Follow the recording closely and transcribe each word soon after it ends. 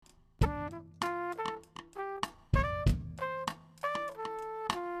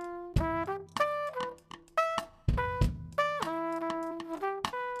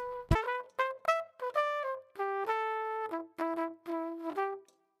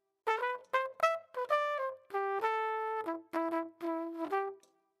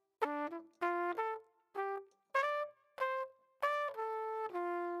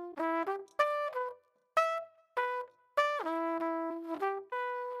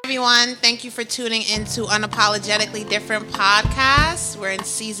everyone. Thank you for tuning into Unapologetically Different Podcast. We're in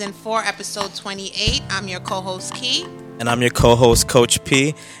season 4, episode 28. I'm your co-host, Key. And I'm your co-host, Coach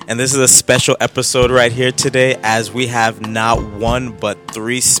P. And this is a special episode right here today as we have not one but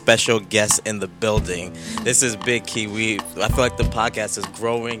 3 special guests in the building. This is big, Key. I feel like the podcast is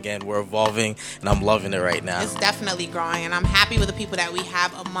growing and we're evolving, and I'm loving it right now. It's definitely growing, and I'm happy with the people that we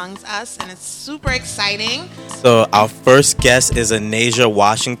have amongst us, and it's super exciting. So our first guest is Anasia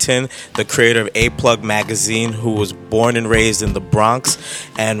Washington, the creator of A-Plug magazine, who was born and raised in the Bronx,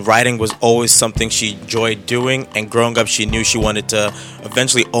 and writing was always something she enjoyed doing, and growing up she knew she wanted to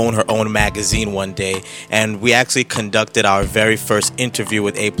eventually own her own magazine one day. And we actually conducted our very first interview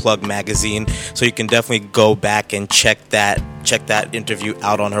with A-Plug magazine, so you can definitely go back and check that interview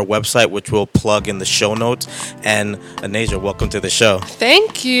out on her website, which we'll plug in the show notes. And Anasia, welcome to the show.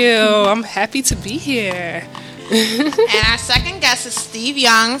 Thank you. I'm happy to be here. And our second guest is Steve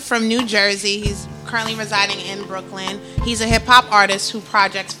Young from New Jersey. He's currently residing in Brooklyn. He's a hip-hop artist whose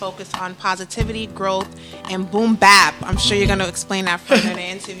projects focus on positivity, growth, and boom bap. I'm sure you're going to explain that further in the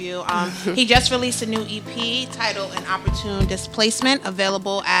interview. He just released a new EP titled An Opportune Displacement,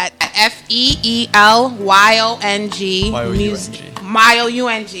 available at FEELYONG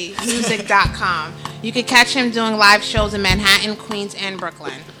music.com. You can catch him doing live shows in Manhattan, Queens, and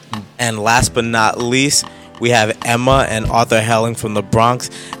Brooklyn. And last but not least, we have Emma and Arthur Helling from the Bronx.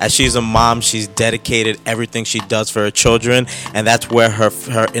 As she's a mom, she's dedicated everything she does for her children, and that's where her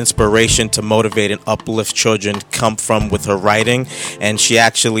inspiration to motivate and uplift children come from with her writing. And she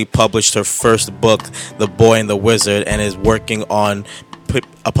actually published her first book, The Boy and the Wizard, and is working on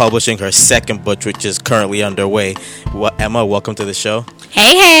publishing her second book, which is currently underway. Emma, welcome to the show.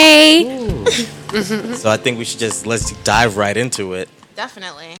 Hey. So I think we should let's dive right into it.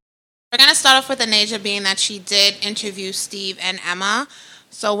 Definitely. We're going to start off with Anasia, being that she did interview Steve and Emma.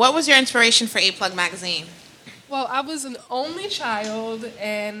 So what was your inspiration for A-Plug magazine? Well, I was an only child,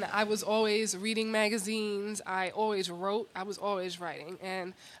 and I was always reading magazines. I always wrote. I was always writing.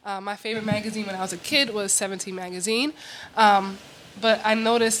 And my favorite magazine when I was a kid was 17 Magazine. But I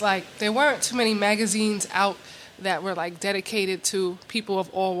noticed, there weren't too many magazines out that were, dedicated to people of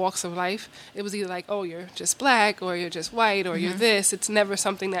all walks of life. It was either oh, you're just black, or you're just white, or you're this. It's never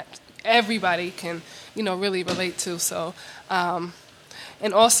something that everybody can, really relate to. So, and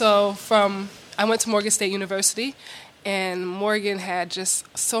also I went to Morgan State University, and Morgan had just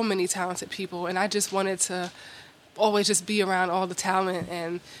so many talented people, and I just wanted to always just be around all the talent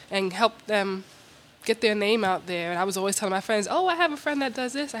and help them get their name out there. And I was always telling my friends, oh, I have a friend that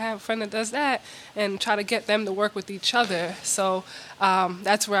does this, I have a friend that does that, and try to get them to work with each other. So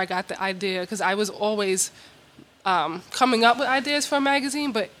that's where I got the idea, because I was always coming up with ideas for a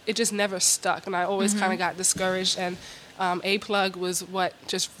magazine, but it just never stuck, and I always kind of got discouraged, and A-Plug was what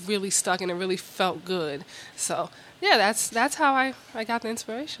just really stuck, and it really felt good. So yeah, that's how I got the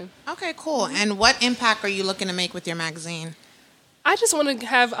inspiration. Okay, cool. And what impact are you looking to make with your magazine? I just want to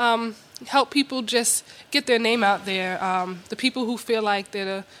have help people just get their name out there. The people who feel like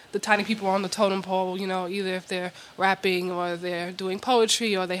they're the tiny people on the totem pole, either if they're rapping or they're doing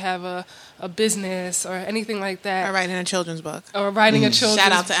poetry or they have a business or anything like that. Or writing a children's book. Or writing a children's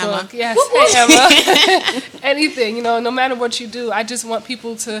book. Shout out to Emma. Yes, hey Emma. Anything, no matter what you do, I just want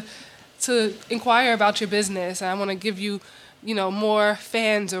people to inquire about your business, and I want to give you more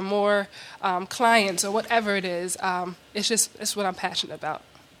fans or more clients or whatever it is. It's what I'm passionate about.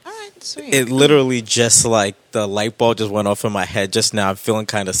 All right, sweet. It literally just the light bulb just went off in my head just now. I'm feeling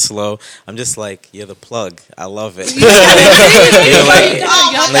kind of slow. I'm just you're the plug. I love it.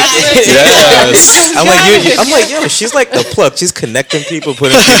 I'm like, yo, she's like the plug. She's connecting people,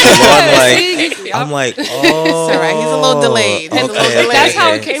 putting people on. I'm like, oh. It's all right. He's a little delayed. That's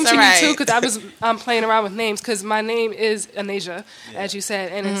how it came to me, too, because I was playing around with names, because my name is Anasia, as you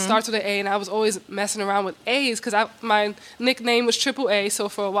said, and it starts with an A, and I was always messing around with A's, because my nickname was Triple A, so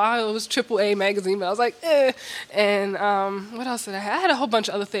for a while it was Triple A magazine, but I was like, eh. And what else did I have? I had a whole bunch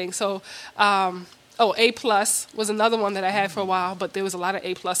of other things. So, A Plus was another one that I had for a while, but there was a lot of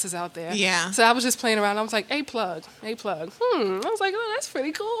A Pluses out there. Yeah. So I was just playing around. I was like, A-Plug. I was like, oh, that's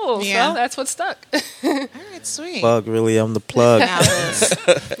pretty cool. Yeah. So that's what stuck. All right, sweet. Plug, really, I'm the plug.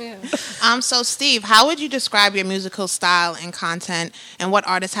 Yeah. So Steve, how would you describe your musical style and content, and what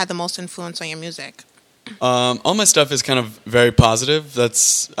artists had the most influence on your music? All my stuff is kind of very positive.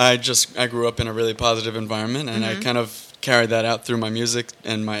 I grew up in a really positive environment, and I kind of carried that out through my music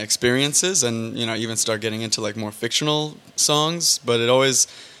and my experiences, and even start getting into more fictional songs. But it always,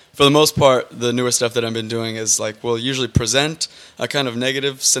 for the most part, the newer stuff that I've been doing is we'll usually present a kind of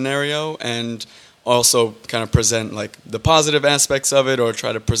negative scenario, and also kind of present like the positive aspects of it, or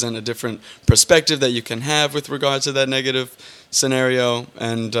try to present a different perspective that you can have with regard to that negative scenario.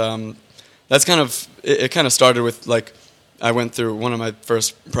 And that's kind of it kind of started with like I went through one of my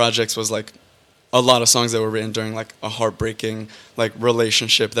first projects was like a lot of songs that were written during like a heartbreaking like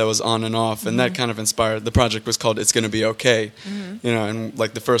relationship that was on and off, and that kind of inspired. The project was called "It's Gonna Be Okay," you know, and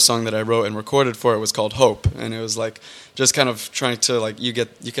like the first song that I wrote and recorded for it was called "Hope," and it was like just kind of trying to like you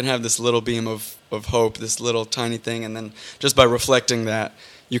can have this little beam of hope, this little tiny thing, and then just by reflecting that,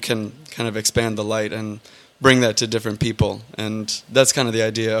 you can kind of expand the light and bring that to different people. And that's kind of the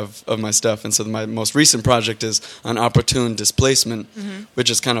idea of my stuff. And so my most recent project is on opportune displacement,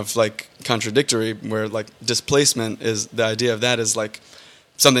 which is kind of like contradictory, where like displacement is, the idea of that is like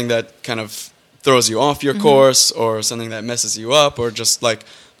something that kind of throws you off your course, or something that messes you up, or just like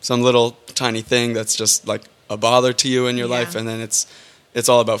some little tiny thing that's just like a bother to you in your life. And then it's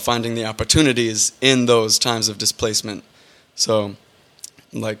all about finding the opportunities in those times of displacement. So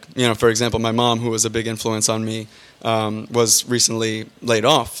like, you know, for example, my mom, who was a big influence on me, was recently laid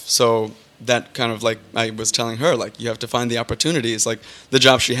off. So that kind of like, I was telling her, like, you have to find the opportunities. Like, the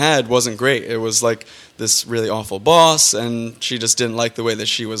job she had wasn't great. It was like this really awful boss, and she just didn't like the way that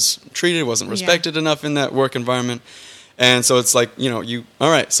she was treated, wasn't respected enough in that work environment. And so it's like, you know,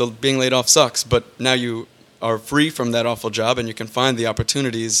 all right, so being laid off sucks, but now you are free from that awful job, and you can find the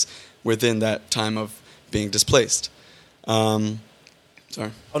opportunities within that time of being displaced.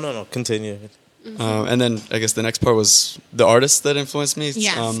 Sorry. Oh, no, continue. And then I guess the next part was the artists that influenced me.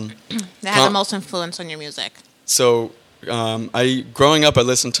 Yes. That had the most influence on your music. So growing up, I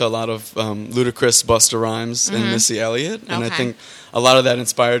listened to a lot of Ludacris, Busta Rhymes, and Missy Elliott. And I think a lot of that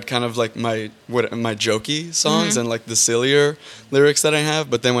inspired kind of like my jokey songs and like the sillier lyrics that I have.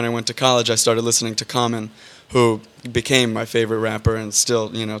 But then when I went to college, I started listening to Common, who became my favorite rapper and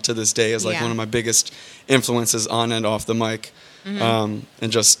still, you know, to this day is like one of my biggest influences on and off the mic. And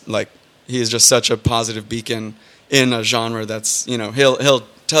just like, he is just such a positive beacon in a genre that's, you know, he'll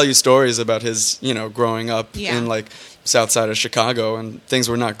tell you stories about his, you know, growing up in like south side of Chicago, and things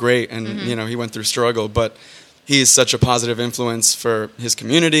were not great, and you know, he went through struggle, but he's such a positive influence for his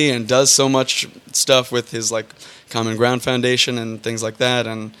community and does so much stuff with his like Common Ground Foundation and things like that,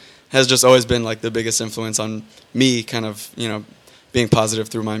 and has just always been like the biggest influence on me, kind of, you know, being positive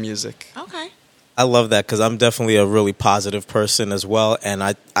through my music. Okay. I love that, because I'm definitely a really positive person as well, and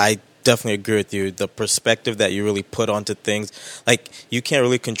I definitely agree with you. The perspective that you really put onto things, like, you can't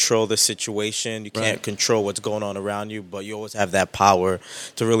really control the situation, you can't control what's going on around you, but you always have that power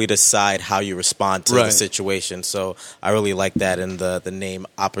to really decide how you respond to the situation. So I really like that, and the name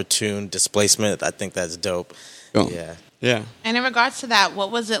Opportune Displacement, I think that's dope. Cool. Yeah. And in regards to that, what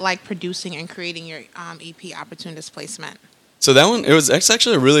was it like producing and creating your EP, Opportune Displacement? So that one, it's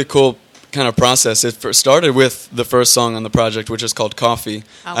actually a really cool kind of process. It first started with the first song on the project, which is called Coffee.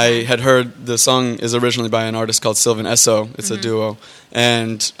 I had heard the song is originally by an artist called Sylvan Esso. It's a duo.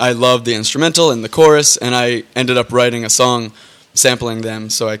 And I loved the instrumental and the chorus, and I ended up writing a song sampling them.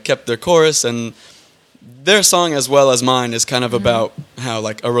 So I kept their chorus, and their song as well as mine is kind of about how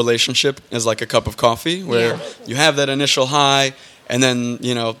like a relationship is like a cup of coffee, where you have that initial high, and then,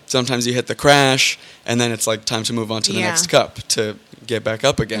 you know, sometimes you hit the crash, and then it's like time to move on to the next cup to get back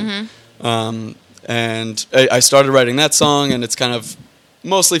up again. And I started writing that song, and it's kind of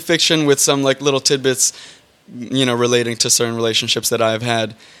mostly fiction with some like little tidbits, you know, relating to certain relationships that I've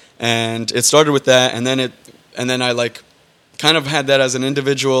had. And it started with that, and then I like kind of had that as an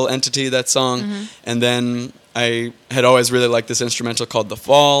individual entity, that song. And then I had always really liked this instrumental called The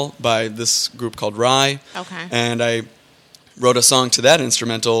Fall by this group called Rye. Okay. And I wrote a song to that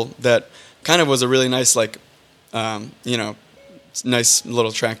instrumental that kind of was a really nice, like, you know, nice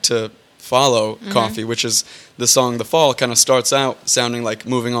little track to follow Coffee, which is the song The Fall. Kind of starts out sounding like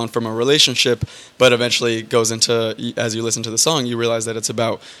moving on from a relationship, but eventually goes into, as you listen to the song, you realize that it's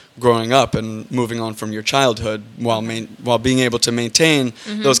about growing up and moving on from your childhood while being able to maintain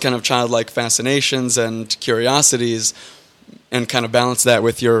those kind of childlike fascinations and curiosities, and kind of balance that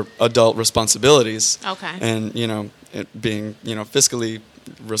with your adult responsibilities. Okay. And, you know, it being, you know, fiscally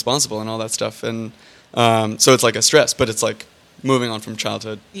responsible and all that stuff. And so it's like a stress, but it's like moving on from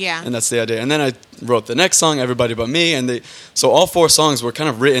childhood. Yeah. And that's the idea. And then I wrote the next song, Everybody But Me, and so all 4 songs were kind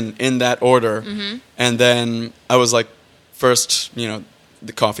of written in that order. And then I was like, first, you know,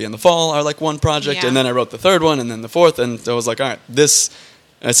 The Coffee and The Fall are like one project, and then I wrote the third one, and then the fourth, and I was like, all right,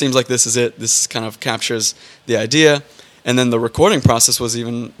 it seems like this is it. This kind of captures the idea. And then the recording process was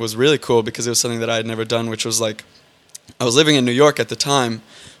really cool, because it was something that I had never done, which was like, I was living in New York at the time,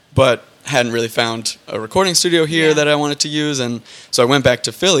 but hadn't really found a recording studio here that I wanted to use, and so I went back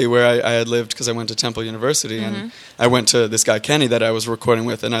to Philly where I had lived because I went to Temple University, and I went to this guy Kenny that I was recording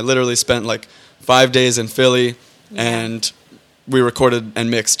with, and I literally spent like 5 days in Philly, and we recorded and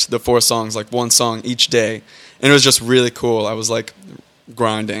mixed the 4 songs, like 1 song each day, and it was just really cool. I was like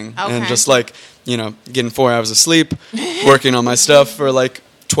grinding and just like, you know, getting 4 hours of sleep, working on my stuff for like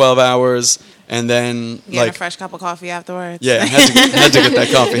 12 hours. And then, getting a fresh cup of coffee afterwards. Yeah, had to get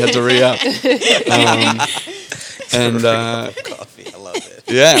that coffee. Had to re-up. Coffee, I love it.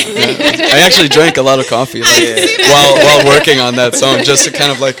 Yeah, I actually drank a lot of coffee while working on that song, just to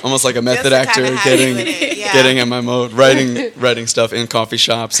kind of like almost like a method actor, getting in my mode, writing stuff in coffee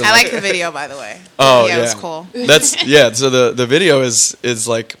shops. And I like the video, by the way. Oh yeah, it was cool. So the video is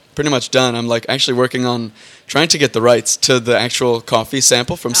like pretty much done. I'm like actually working on trying to get the rights to the actual coffee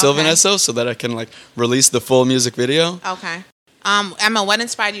sample from Sylvan Esso so that I can like release the full music video. Okay. Emma, what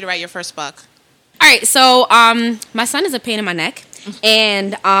inspired you to write your first book? All right, so my son is a pain in my neck,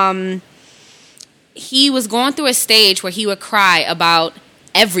 and he was going through a stage where he would cry about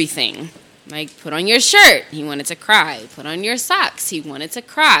everything. Like, put on your shirt, he wanted to cry. Put on your socks, he wanted to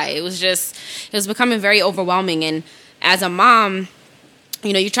cry. It was becoming very overwhelming, and as a mom,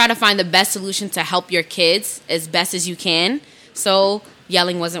 you know, you try to find the best solution to help your kids as best as you can. So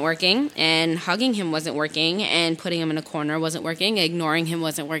yelling wasn't working, and hugging him wasn't working, and putting him in a corner wasn't working, ignoring him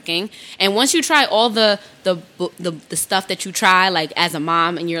wasn't working. And once you try all the stuff that you try, like as a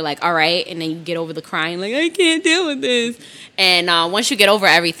mom, and you're like, all right, and then you get over the crying, like, I can't deal with this. And once you get over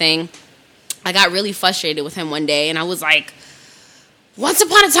everything, I got really frustrated with him one day, and I was like, once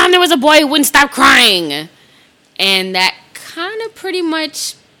upon a time there was a boy who wouldn't stop crying. And that kind of pretty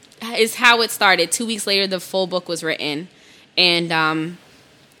much is how it started. 2 weeks later, the full book was written, and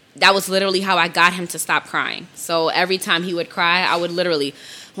that was literally how I got him to stop crying. So every time he would cry, I would literally,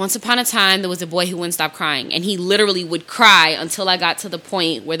 once upon a time, there was a boy who wouldn't stop crying, and he literally would cry until I got to the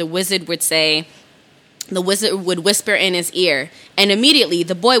point where the wizard would whisper in his ear, and immediately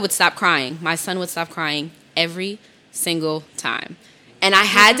the boy would stop crying. My son would stop crying every single time. And I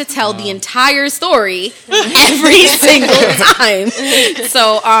had to tell the entire story every single time.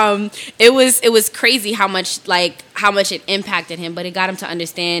 So it was crazy how much it impacted him, but it got him to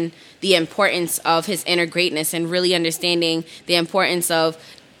understand the importance of his inner greatness and really understanding the importance of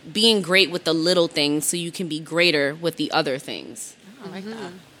being great with the little things so you can be greater with the other things. I like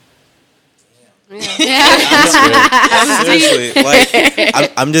that. Seriously, like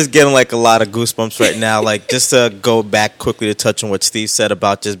I'm just getting like a lot of goosebumps right now. Like, just to go back quickly to touch on what Steve said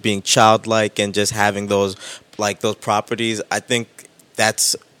about just being childlike and just having those properties. I think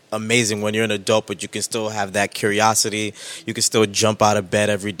that's amazing when you're an adult, but you can still have that curiosity. You can still jump out of bed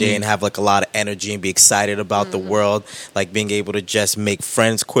every day and have like a lot of energy and be excited about the world, like being able to just make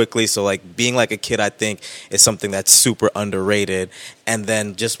friends quickly. So like being like a kid, I think, is something that's super underrated. And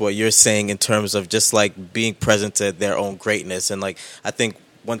then just what you're saying in terms of just like being present to their own greatness. And like, I think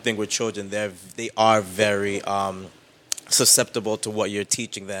one thing with children, they are very susceptible to what you're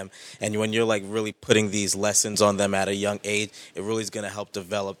teaching them, and when you're like really putting these lessons on them at a young age, it really is going to help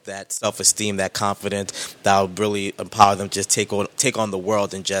develop that self-esteem, that confidence that will really empower them to just take on the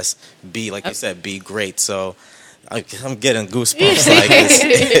world and just be, like you said, be great. So I'm getting goosebumps. Like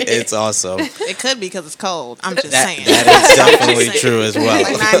it's awesome. It could be because it's cold. I'm just saying. That is definitely true as well.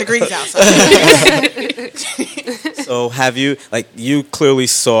 Like 9 degrees outside. So have you, like, you clearly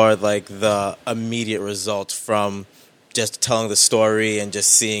saw like the immediate results from just telling the story and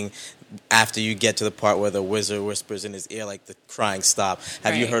just seeing after you get to the part where the wizard whispers in his ear, like the crying stop.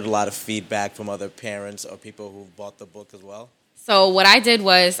 Have you heard a lot of feedback from other parents or people who bought the book as well? So what I did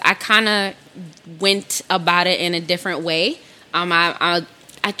was I kind of went about it in a different way. I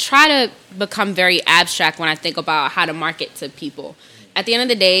try to become very abstract when I think about how to market to people. At the end of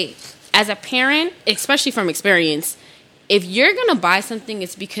the day, as a parent, especially from experience, if you're going to buy something,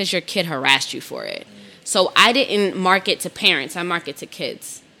 it's because your kid harassed you for it. So I didn't market to parents. I market to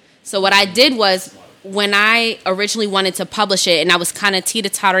kids. So what I did was when I originally wanted to publish it and I was kind of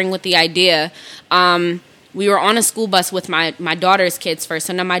teeter-tottering with the idea, we were on a school bus with my daughter's kids first.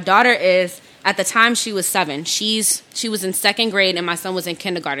 So now my daughter is, at the time she was 7. She was in 2nd grade and my son was in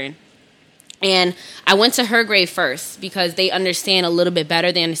kindergarten. And I went to her grade first because they understand a little bit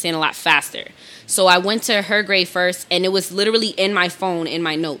better. They understand a lot faster. So I went to her grade first, and it was literally in my phone, in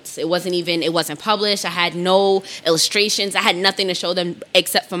my notes. It wasn't published. I had no illustrations. I had nothing to show them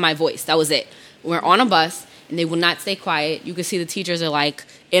except for my voice. That was it. We're on a bus, and they would not stay quiet. You could see the teachers are like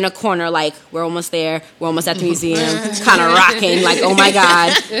in a corner, like, we're almost there. We're almost at the museum, kind of rocking, like, oh my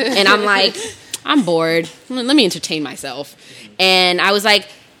God. And I'm like, I'm bored. Let me entertain myself. And I was like,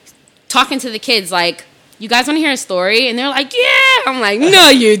 talking to the kids like, you guys want to hear a story? And they're like, yeah. I'm like, no,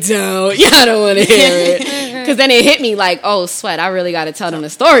 you don't. Yeah, I don't want to hear it. Because then it hit me like, oh, sweat, I really got to tell them the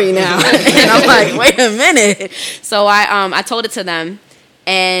story now. And I'm like, wait a minute. So I told it to them.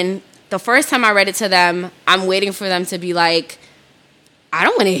 And the first time I read it to them, I'm waiting for them to be like, I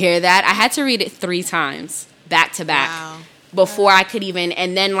don't want to hear that. I had to read it 3 times, back to back, before I could even,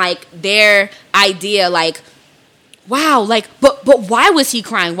 and then like their idea, like, wow, like, but why was he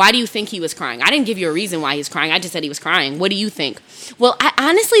crying? Why do you think he was crying? I didn't give you a reason why he's crying. I just said he was crying. What do you think? Well, I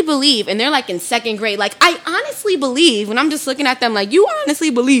honestly believe, and they're like in 2nd grade, like, I honestly believe, and I'm just looking at them like, you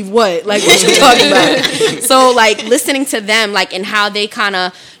honestly believe what? Like, what you talking about? So, like, listening to them, like, and how they kind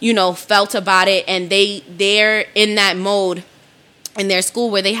of, you know, felt about it, and they're in that mode in their school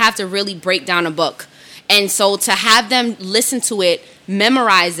where they have to really break down a book. And so to have them listen to it,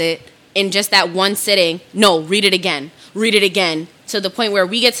 memorize it in just that one sitting, no, read it again, to the point where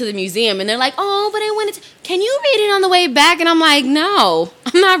we get to the museum and they're like, oh, but I wanted to, can you read it on the way back? And I'm like, no,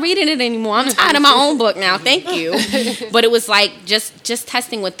 I'm not reading it anymore. I'm tired of my own book now. Thank you. But it was like just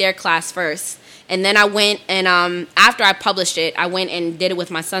testing with their class first. And then I went and after I published it, I went and did it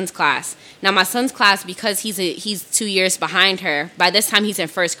with my son's class. Now, my son's class, because he's 2 years behind her, by this time he's in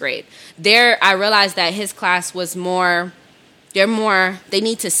 1st grade. There, I realized that his class was they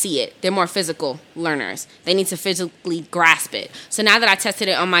need to see it. They're more physical learners. They need to physically grasp it. So now that I tested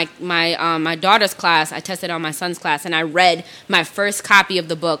it on my daughter's class, I tested it on my son's class, and I read my first copy of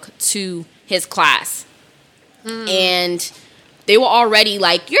the book to his class. And they were already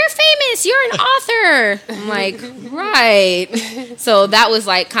like, you're famous, you're an author. I'm like, right. So that was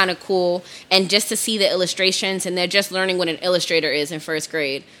like kind of cool. And just to see the illustrations, and they're just learning what an illustrator is in 1st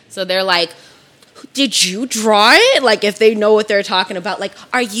grade. So they're like, did you draw it? Like, if they know what they're talking about, like,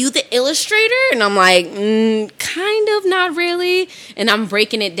 are you the illustrator? And I'm like, kind of, not really. And I'm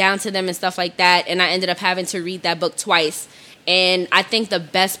breaking it down to them and stuff like that. And I ended up having to read that book twice. And I think the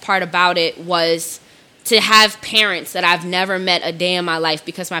best part about it was to have parents that I've never met a day in my life,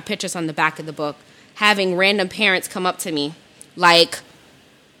 because my picture's on the back of the book, having random parents come up to me like,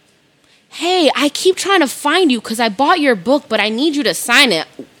 hey, I keep trying to find you because I bought your book, but I need you to sign it.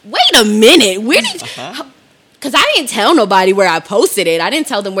 Wait a minute. Where did because I didn't tell nobody where I posted it. I didn't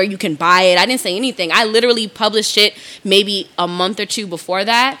tell them where you can buy it. I didn't say anything. I literally published it maybe a month or 2 before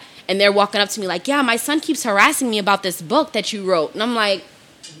that, and they're walking up to me like, yeah, my son keeps harassing me about this book that you wrote. And I'm like,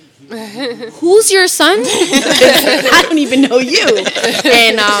 who's your son? I don't even know you.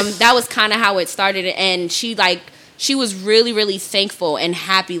 And that was kind of how it started. And she was really, really thankful and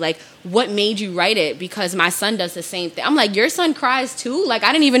happy. Like, what made you write it? Because my son does the same thing. I'm like, your son cries too? Like,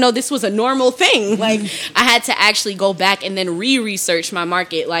 I didn't even know this was a normal thing. Like, I had to actually go back and then re-research my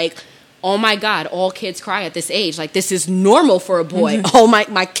market. Like, oh my God, all kids cry at this age. Like, this is normal for a boy. Oh,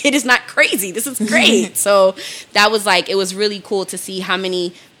 my kid is not crazy. This is great. So that was like, it was really cool to see how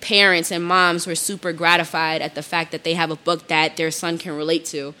many parents and moms were super gratified at the fact that they have a book that their son can relate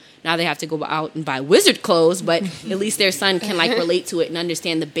to. Now they have to go out and buy wizard clothes, but at least their son can like relate to it and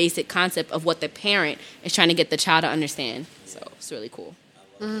understand the basic concept of what the parent is trying to get the child to understand. So it's really cool.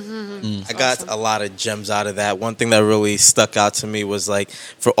 I got a lot of gems out of that. One thing that really stuck out to me was like,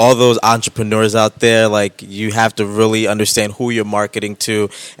 for all those entrepreneurs out there, like, you have to really understand who you're marketing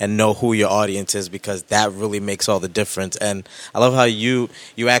to and know who your audience is, because that really makes all the difference. And I love how you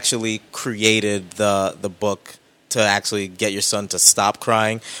actually created the book to actually get your son to stop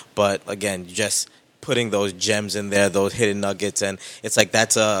crying. But again, just putting those gems in there, those hidden nuggets, and it's like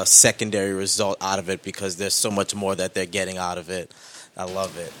that's a secondary result out of it, because there's so much more that they're getting out of it. I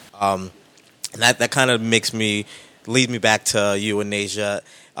love it. And that kind of leads me back to you and Nasia.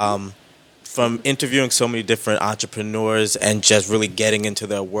 From interviewing so many different entrepreneurs and just really getting into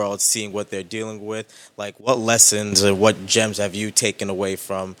their world, seeing what they're dealing with, like, what lessons or what gems have you taken away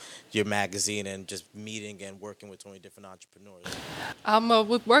from your magazine and just meeting and working with so many different entrepreneurs?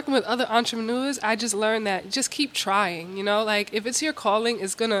 With working with other entrepreneurs, I just learned that just keep trying. You know, like, if it's your calling,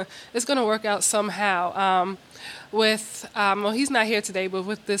 it's gonna work out somehow. Well, he's not here today, but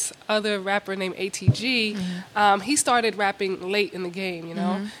with this other rapper named ATG, he started rapping late in the game, you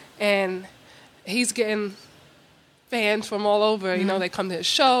know, and he's getting fans from all over. You know, they come to his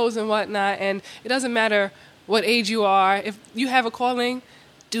shows and whatnot, and it doesn't matter what age you are. If you have a calling,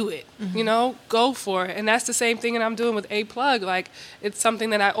 do it. You know, go for it. And that's the same thing that I'm doing with A Plug. Like, it's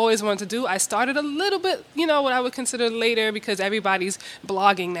something that I always wanted to do. I started a little bit, you know, what I would consider later, because everybody's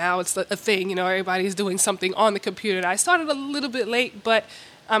blogging now. It's a thing, you know, everybody's doing something on the computer. And I started a little bit late, but,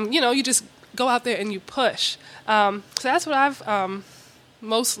 you know, you just go out there and you push. So that's what I've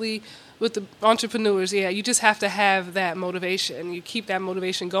mostly with the entrepreneurs, you just have to have that motivation. You keep that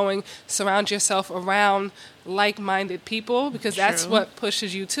motivation going. Surround yourself around like-minded people, because that's what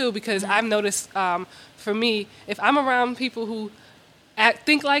pushes you too. Because I've noticed, for me, if I'm around people who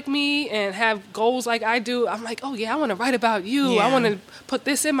think like me and have goals like I do, I'm like, oh yeah, I want to write about you. I want to put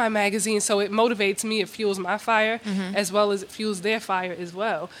this in my magazine. So it motivates me. It fuels my fire as well as it fuels their fire as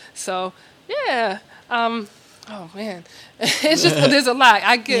well. So yeah. Oh man, it's just there's a lot.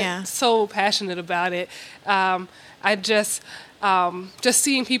 I get so passionate about it. I just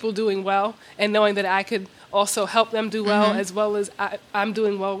seeing people doing well and knowing that I could also help them do well as well as I'm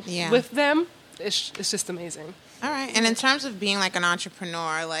doing well with them. It's just amazing. All right. And in terms of being like an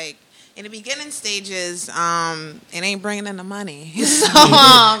entrepreneur, like in the beginning stages, it ain't bringing in the money. So,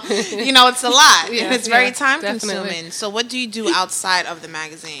 it's a lot. And it's very time consuming. So what do you do outside of the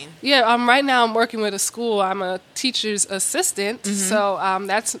magazine? Yeah, right now I'm working with a school. I'm a teacher's assistant. So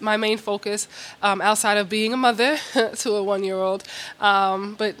that's my main focus outside of being a mother to a 1-year-old.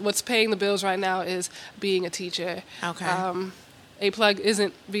 But what's paying the bills right now is being a teacher. Okay. A-Plug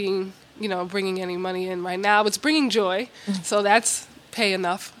isn't bringing any money in right now. It's bringing joy. So that's pay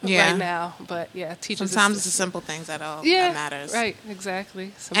enough right now. But teachers. Sometimes it's the simple things that matters. Right,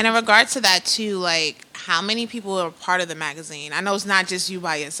 exactly. And in regards to that too, like how many people are part of the magazine? I know it's not just you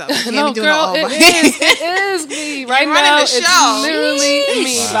by yourself. You can't be doing girl, it all by it is me. Right now it's literally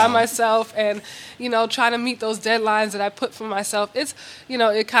me by myself, and trying to meet those deadlines that I put for myself. It's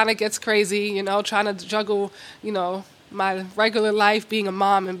it kind of gets crazy, trying to juggle, my regular life, being a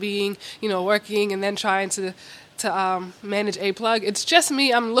mom and being, working, and then trying to manage A-Plug. It's just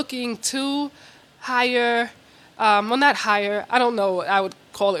me. I'm looking to hire, not hire, I don't know what I would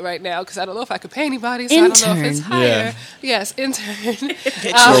call it right now, because I don't know if I could pay anybody, so intern. I don't know if it's hire. Yeah. Yes, intern.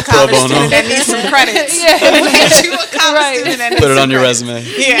 College student that needs some credits. Put it on your resume.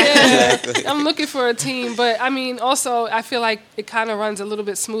 Exactly. I'm looking for a team, but also I feel like it kind of runs a little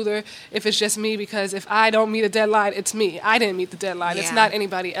bit smoother if it's just me, because if I don't meet a deadline, it's me. I didn't meet the deadline. It's not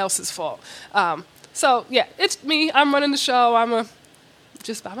anybody else's fault. So it's me. I'm running the show. I'm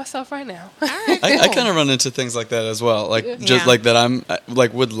just by myself right now. All right, cool. I kind of run into things like that as well. Like just like that, I'm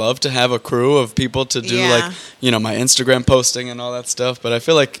like would love to have a crew of people to do like my Instagram posting and all that stuff. But I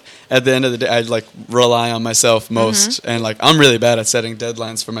feel like at the end of the day, I like rely on myself most, and like I'm really bad at setting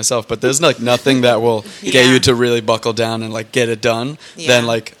deadlines for myself. But there's like nothing that will get you to really buckle down and like get it done than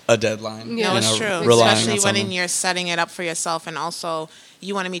like a deadline. Yeah, that's true. Especially when you're setting it up for yourself, and also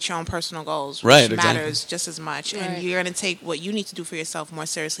you want to meet your own personal goals, which matters just as much. Right. And you're going to take what you need to do for yourself more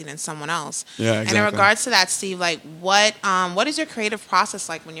seriously than someone else. Yeah, exactly. And in regards to that, Steve, like what is your creative process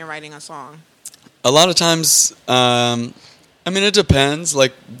like when you're writing a song? A lot of times, it depends.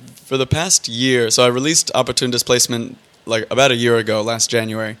 Like for the past year, so I released Opportune Displacement like about a year ago, last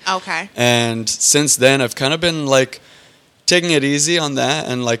January. Okay. And since then, I've kind of been like taking it easy on that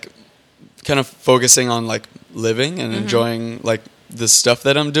and like kind of focusing on like living and enjoying like the stuff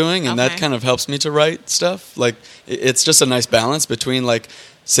that I'm doing, and that kind of helps me to write stuff. Like it's just a nice balance between like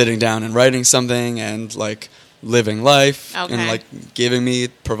sitting down and writing something and like living life and like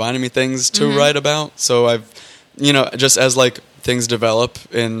providing me things to write about. So I've just as like things develop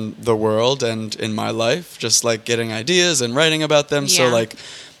in the world and in my life, just like getting ideas and writing about them. So like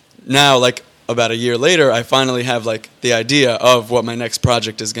now, like about a year later, I finally have like the idea of what my next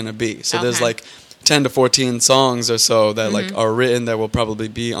project is going to be. So there's like 10 to 14 songs or so that like are written that will probably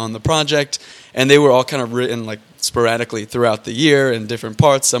be on the project, and they were all kind of written like sporadically throughout the year in different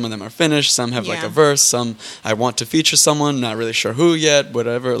parts. Some of them are finished, some have like a verse, some I want to feature someone, not really sure who yet,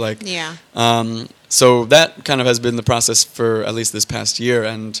 whatever, like so that kind of has been the process for at least this past year,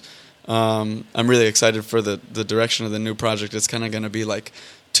 and I'm really excited for the direction of the new project. It's kind of going to be like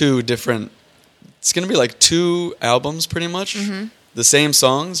two albums pretty much. The same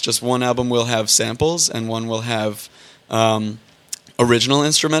songs, just one album will have samples and one will have original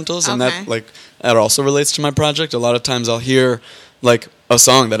instrumentals, and that also relates to my project. A lot of times I'll hear like a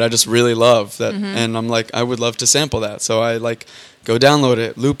song that I just really love and I'm like, I would love to sample that. So I like go download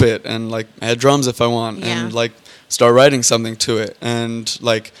it, loop it, and like add drums if I want, and like start writing something to it. And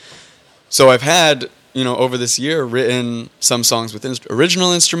like, so I've had over this year written some songs with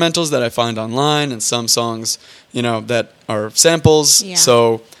original instrumentals that I find online, and some songs, that are samples. Yeah.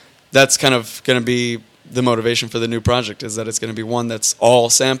 So that's kind of going to be the motivation for the new project, is that it's going to be one that's all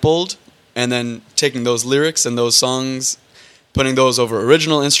sampled, and then taking those lyrics and those songs, putting those over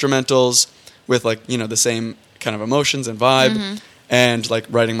original instrumentals with like, the same kind of emotions and vibe, and like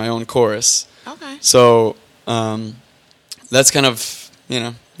writing my own chorus. Okay. So that's kind of,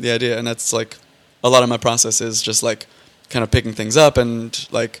 the idea, and that's like, a lot of my process is just like kind of picking things up, and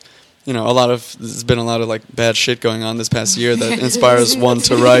like, you know, there's been a lot of like bad shit going on this past year that inspires one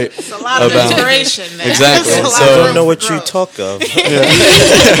to write It's a lot of inspiration there. Exactly. There's a lot So- I of don't room know for what you growth. talk of.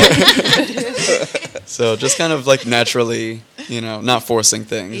 So just kind of like naturally, you know, not forcing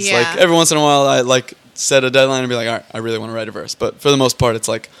things. Yeah. Like every once in a while, I like set a deadline and be like, all right, I really want to write a verse. But for the most part, it's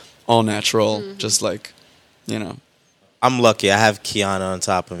like all natural, just like, you know. I'm lucky. I have Kiana on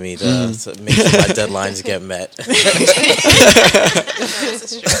top of me to make sure my deadlines get met.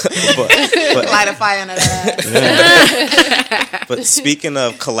 but Light a fire under that. But speaking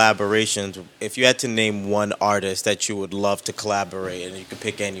of collaborations, if you had to name one artist that you would love to collaborate, and you could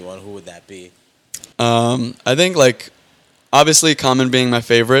pick anyone, who would that be? I think like obviously Common being my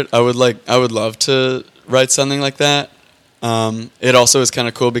favorite, I would love to write something like that. It also is kind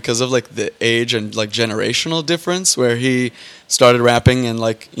of cool because of like the age and like generational difference, where he started rapping in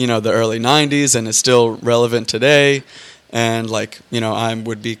like, you know, the early 90s and is still relevant today. And like, you know, I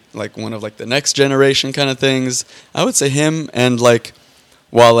would be like one of like the next generation kind of things. I would say him and like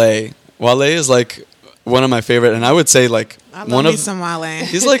Wale. Wale is like one of my favorite, and I would say like I love one me of some Wale.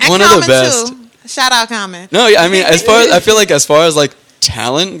 he's like And one of the Common, best. too. Shout out Common. No, I mean, I feel like as far as like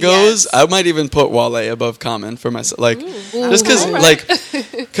talent goes, Yes. I might even put Wale above Common for myself. Like, just because, Alright. like,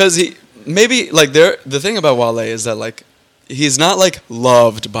 because he maybe like the thing about Wale is that like he's not like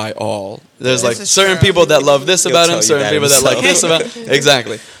loved by all. There's like This is certain true. people that love this He'll about tell him, you certain that people that like this about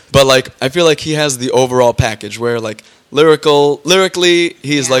exactly. But like I feel like he has the overall package where like lyrically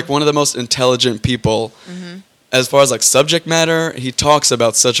he's Yeah. like one of the most intelligent people. As far as like subject matter, he talks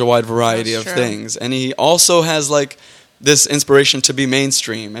about such a wide variety That's of true. things, and he also has like this inspiration to be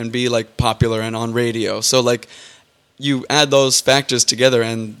mainstream and be like popular and on radio. So like you add those factors together,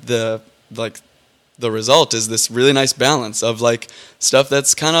 and the result is this really nice balance of like stuff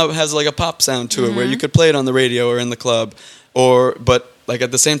that's kind of has like a pop sound to it, where you could play it on the radio or in the club, but like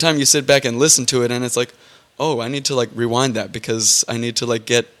at the same time you sit back and listen to it, and it's like, oh, I need to like rewind that because I need to like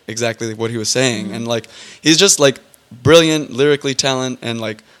get exactly what he was saying. And like he's just like brilliant lyrically talent, and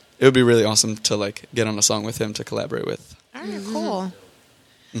like it would be really awesome to like get on a song with him to collaborate with. All right, cool.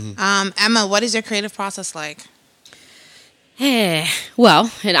 Emma, what is your creative process like?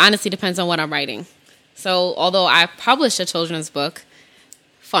 Well, it honestly depends on what I'm writing. So, although I published a children's book,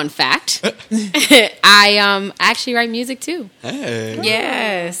 fun fact, I actually write music too. Hey.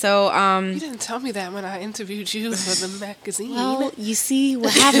 Yeah. So, You didn't tell me that when I interviewed you for the magazine. well, you see,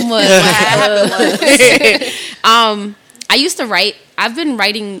 what happened was, I used to write. I've been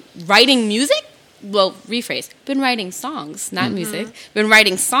writing music. Well, rephrase. Been writing songs, not music. Been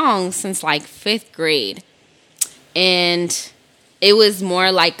writing songs since like 5th grade, and it was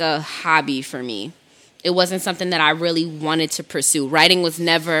more like a hobby for me. It wasn't something that I really wanted to pursue. Writing was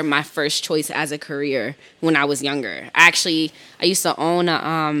never my first choice as a career when I was younger. Actually, I used to own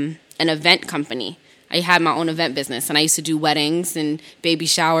an event company. I had my own event business, and I used to do weddings and baby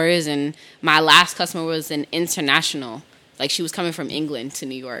showers, and my last customer was an international. Like, she was coming from England to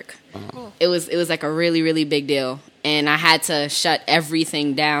New York. It was like a really, really big deal. And I had to shut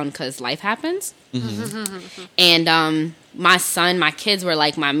everything down because life happens. And my kids were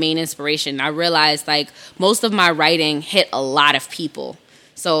like my main inspiration. I realized like most of my writing hit a lot of people.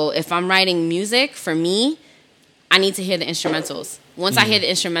 So if I'm writing music, for me, I need to hear the instrumentals. Once I hear the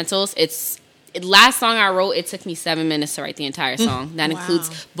instrumentals, last song I wrote, it took me 7 minutes to write the entire song. That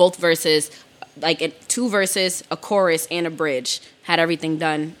includes both verses, like 2 verses, a chorus, and a bridge. Had everything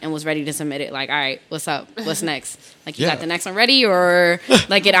done and was ready to submit it. Like, all right, what's up? What's next? Like, you got the next one ready, or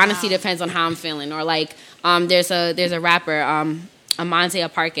like it honestly depends on how I'm feeling. Or like, there's a rapper, Amante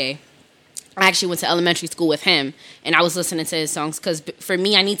Aparque. I actually went to elementary school with him, and I was listening to his songs because for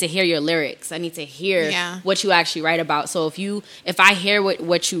me, I need to hear your lyrics. I need to hear what you actually write about. So if I hear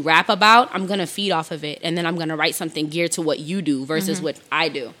what you rap about, I'm gonna feed off of it, and then I'm gonna write something geared to what you do versus what I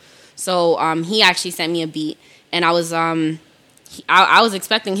do. So he actually sent me a beat, and I was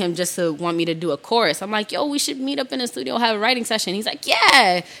expecting him just to want me to do a chorus. I'm like, yo, we should meet up in the studio, have a writing session. He's like,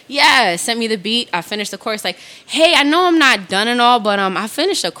 yeah. Sent me the beat. I finished the chorus. Like, hey, I know I'm not done and all, but I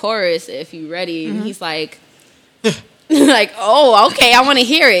finished the chorus if you ready. And he's like, like, oh, okay, I want to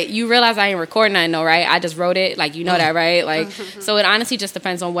hear it. You realize I ain't recording that, no, right? I just wrote it. Like, you know that, right? Like, so it honestly just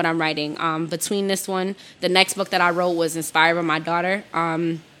depends on what I'm writing. Between this one, the next book that I wrote was inspired by my daughter.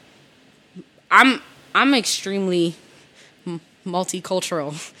 I'm extremely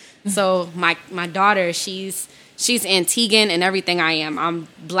multicultural. So my daughter, she's Antiguan and everything I am. I'm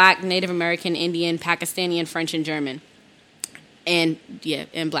Black, Native American, Indian, Pakistani, and French and German. And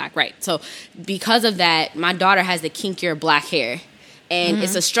Black, right. So because of that, my daughter has the kinkier black hair. And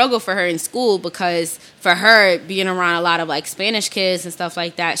it's a struggle for her in school because for her, being around a lot of like Spanish kids and stuff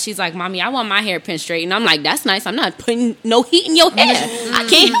like that, she's like, Mommy, I want my hair pinned straight. And I'm like, that's nice. I'm not putting no heat in your hair. I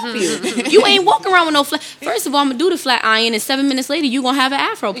can't help you. You ain't walking around with no flat. First of all, I'm going to do the flat iron, and 7 minutes later, you going to have an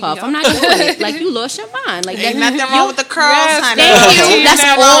afro puff. I'm not doing it. Like, you lost your mind. Like, Ain't nothing wrong with the curls, honey. Thank you. That's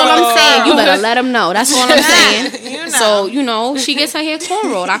all I'm saying. You better let them know. That's all I'm saying. You know. So, you know, she gets her hair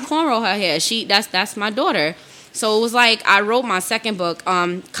cornrowed. I cornrow her hair. That's my daughter. So it was like I wrote my second book,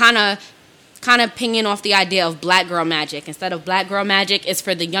 kind of pinging off the idea of black girl magic. Instead of black girl magic, it's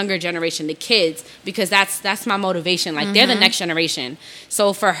for the younger generation, the kids, because that's my motivation. Like, they're the next generation.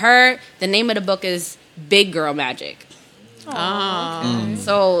 So for her, the name of the book is Big Girl Magic. Oh.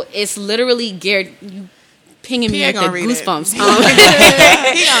 So it's literally geared, you pinging me Pierre like the gonna read goosebumps. He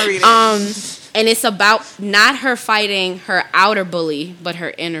gonna read it. And it's about not her fighting her outer bully, but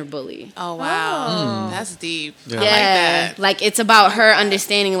her inner bully. Oh, wow. That's deep. Yeah. I like that. Like, it's about her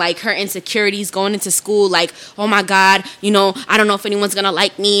understanding, like, her insecurities going into school. Like, oh, my God, you know, I don't know if anyone's going to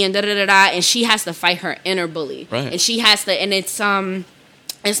like me and da-da-da-da. And she has to fight her inner bully. Right. And she has to, and it's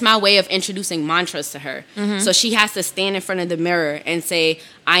my way of introducing mantras to her. So she has to stand in front of the mirror and say,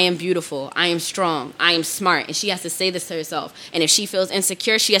 I am beautiful, I am strong, I am smart. And she has to say this to herself. And if she feels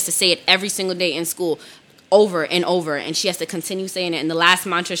insecure, she has to say it every single day in school over and over. And she has to continue saying it. And the last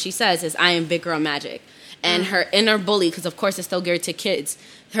mantra she says is, I am Big Girl Magic. And her inner bully, because of course it's still geared to kids,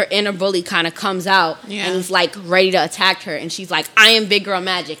 her inner bully kind of comes out and is like ready to attack her. And she's like, I am Big Girl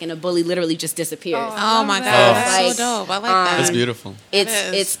Magic. And the bully literally just disappears. Oh, my God. That's Like, so dope. I like that. It's beautiful.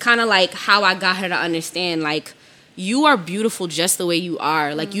 It's kind of like how I got her to understand, like, you are beautiful just the way you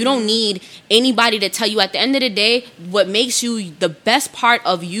are. Like, you don't need anybody to tell you. At the end of the day, what makes you the best part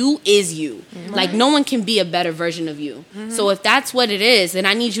of you is you. Like, no one can be a better version of you. So if that's what it is, then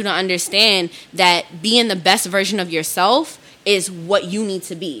I need you to understand that being the best version of yourself is what you need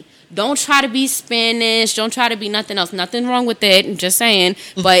to be. Don't try to be Spanish. Don't try to be nothing else. Nothing wrong with it. I'm just saying.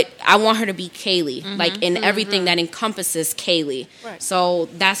 But I want her to be Kaylee, like, in everything that encompasses Kaylee. Right. So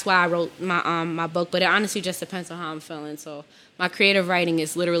that's why I wrote my book. But it honestly just depends on how I'm feeling. So my creative writing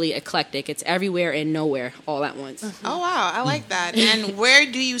is literally eclectic. It's everywhere and nowhere all at once. Oh, wow. I like that. And where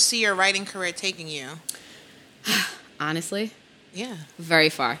do you see your writing career taking you? Honestly, Yeah. very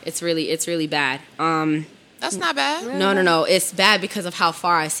far. It's really bad. That's not bad. No. It's bad because of how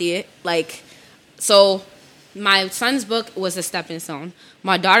far I see it. Like, so my son's book was a stepping stone.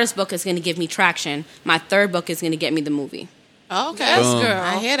 My daughter's book is going to give me traction. My third book is going to get me the movie. Oh, okay. Yes, girl.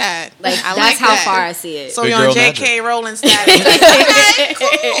 I hear that. Like, I that's like how that. far I see it. So Big you're on girl J.K. Rowling status. Okay,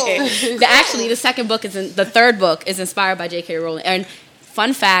 cool. Actually, the third book is inspired by J.K. Rowling. And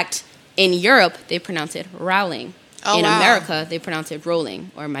fun fact, in Europe, they pronounce it Rowling. Oh, in wow. America, they pronounce it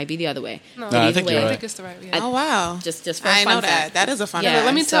Rolling, or it might be the other way. No, I Either think way. you're I right. think it's the right. Yeah. Oh, wow. Just for I a fun know that. fact. That is a fun Yeah. fact.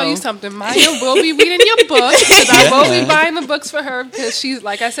 Let me tell you So- something. Maya will be reading your book because I will be buying the books for her because she's,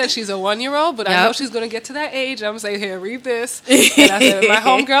 like I said, she's a 1-year-old, but I know Yep. she's going to get to that age. I'm going to say, here, read this. And I said, my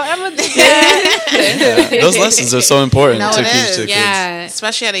homegirl Emma did that. Yeah, those lessons are so important No, to it teach is. to kids. Yeah.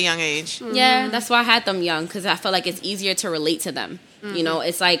 Especially at a young age. Yeah, that's why I had them young, because I feel like it's easier to relate to them. You know,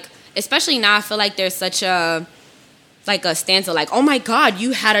 it's like, especially now, I feel like there's such a stanza, like, oh my God,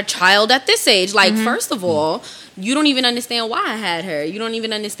 you had a child at this age. Like, first of all, you don't even understand why I had her. You don't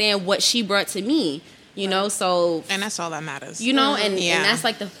even understand what she brought to me. You know, so, And that's all that matters. you know, and Yeah. that's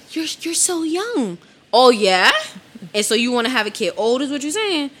like you're so young. Oh yeah, and so you want to have a kid old is what you're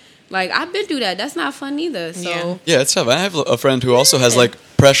saying? Like, I've been through that. That's not fun either. So. Yeah. Yeah, it's tough. I have a friend who also has like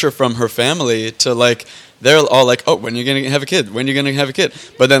pressure from her family to like, they're all like, oh, when are you going to have a kid? When are you going to have a kid?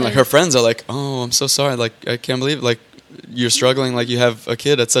 But then like her friends are like, oh, I'm so sorry. Like, I can't believe it. Like, you're struggling. Like, you have a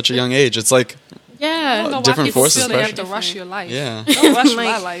kid at such a young age. It's like, Yeah. I don't know why different people forces feel they have pressure. to rush your life. yeah. Don't rush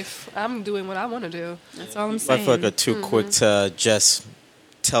my Like- life. I'm doing what I want to do. That's all I'm I saying. feel like are too quick to just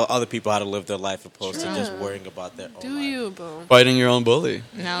tell other people how to live their life opposed to just worrying about their own Do life. you, boo? Fighting your own bully.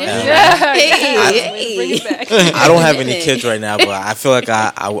 No. Yeah. Hey, Bring it back. I don't have any kids right now, but I feel like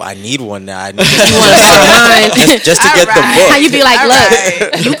I need one now. I need just to get the Alright. book. How you be like, All look,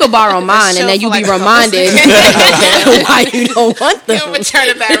 right. you could borrow mine, chill and then you for be like a couple reminded why you don't want them. You'll return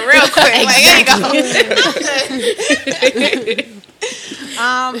it back real quick. Like, here you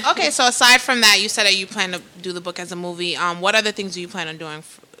go. Okay, so aside from that, you said that you plan to do the book as a movie. What other things do you plan on doing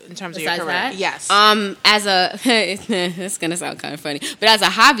in terms of your Besides career? that? Yes. As a, it's gonna sound kind of funny, but as a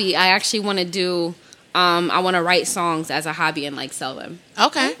hobby, I actually want to do I want to write songs as a hobby and like sell them.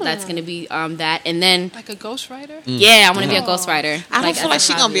 Okay. That's gonna be that, and then Like a ghostwriter? yeah, I want to be a ghostwriter. I don't feel like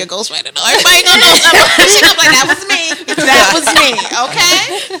she's gonna be a ghost. ghostwriter though. Everybody gonna know somebody. She gonna be like, that was me. That was me.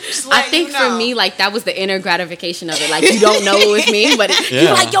 Okay. Just I letting think you for know. me, like that was the inner gratification of it. Like you don't know it was me, but Yeah.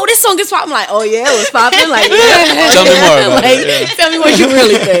 you're like, yo, this song is popping. I'm like, oh yeah, it was popping. Like, Tell me more about like, it. Yeah. tell me what you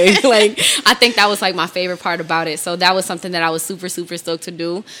really think. Like, I think that was like my favorite part about it. So that was something that I was super, super stoked to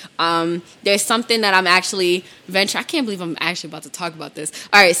do. There's something that I'm actually I can't believe I'm actually about to talk about this.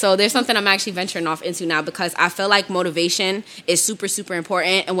 All right, so there's something I'm actually venturing off into now because I feel like motivation is super, super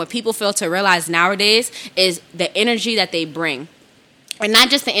important. And what people fail to realize nowadays is the energy that they bring. And not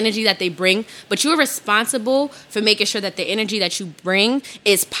just the energy that they bring, but you're responsible for making sure that the energy that you bring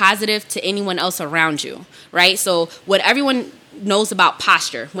is positive to anyone else around you, right? So what everyone knows about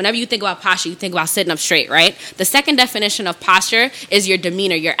posture, whenever you think about posture, you think about sitting up straight, right? The second definition of posture is your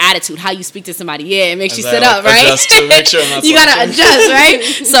demeanor, your attitude, how you speak to somebody. Yeah, it makes you sit up, right? Adjust to make sure I'm not You gotta slouching. adjust, right?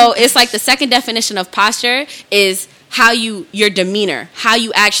 So it's like the second definition of posture is how your demeanor, how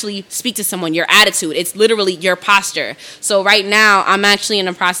you actually speak to someone, your attitude. It's literally your posture. So right now, I'm actually in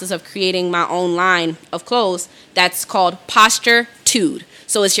the process of creating my own line of clothes that's called Posture-tude.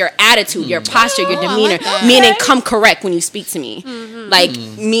 So it's your attitude, your posture, your I demeanor, like that. meaning come correct when you speak to me. Like,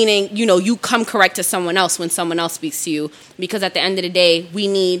 meaning, you come correct to someone else when someone else speaks to you. Because at the end of the day, we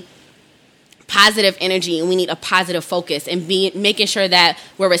need positive energy and we need a positive focus and making sure that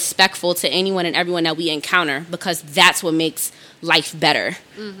we're respectful to anyone and everyone that we encounter because that's what makes life better.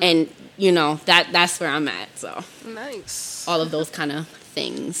 And, that's where I'm at. So Nice. all of those kind of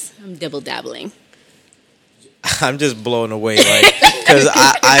things. I'm dibble-dabbling. I'm just blown away, like, because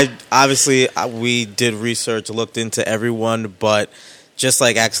I obviously we did research, looked into everyone, but just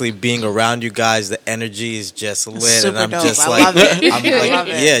like actually being around you guys, the energy is just lit, Super and I'm dope. just I like, love it. I'm I like, love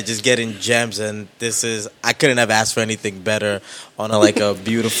it. yeah, just getting gems, and I couldn't have asked for anything better on a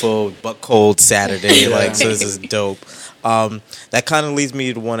beautiful but cold Saturday, Yeah. so this is dope. That kind of leads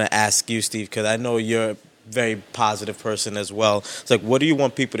me to want to ask you, Steve, because I know you're very positive person as well. It's like, what do you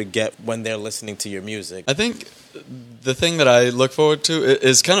want people to get when they're listening to your music? I think the thing that I look forward to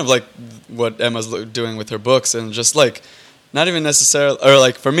is kind of like what Emma's doing with her books, and just like not even necessarily, or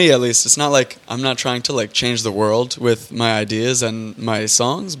like for me at least, it's not like I'm not trying to like change the world with my ideas and my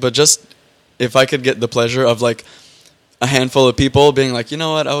songs, but just if I could get the pleasure of like a handful of people being like, you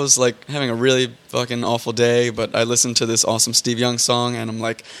know what, I was like having a really fucking awful day, but I listened to this awesome Steve Young song and I'm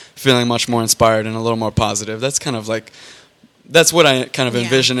like feeling much more inspired and a little more positive. That's kind of like, that's what I kind of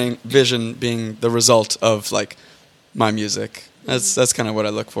vision being the result of like my music. That's kind of what I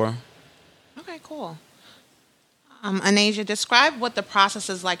look for. Okay, cool. Anasia, describe what the process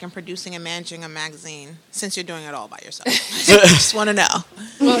is like in producing and managing a magazine since you're doing it all by yourself. Just want to know.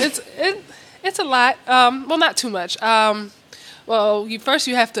 Well, it's a lot. Well, not too much. Well, you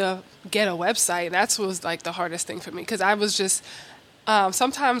have to get a website, and that was like the hardest thing for me because I was just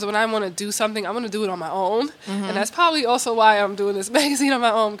sometimes when I want to do something, I want to do it on my own, and that's probably also why I'm doing this magazine on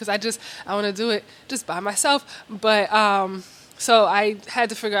my own because I want to do it just by myself. But so I had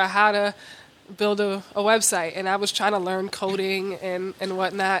to figure out how to build a website, and I was trying to learn coding and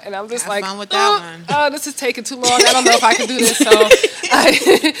whatnot, and I'm just Have like, fun with that one. oh, this is taking too long. I don't know if I can do this, so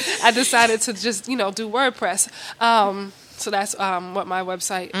I decided to just do WordPress. So that's what my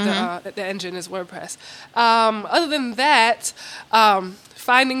website, the engine is WordPress. Other than that,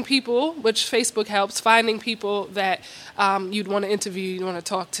 finding people, which Facebook helps, finding people that you'd want to interview, you'd want to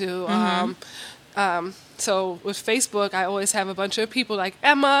talk to. So with Facebook, I always have a bunch of people like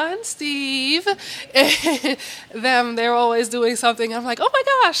Emma and Steve. They're always doing something. I'm like, oh my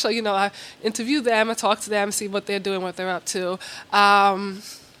gosh. So, I interview them, I talk to them, see what they're doing, what they're up to.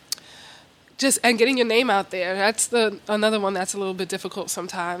 And getting your name out there. That's another one that's a little bit difficult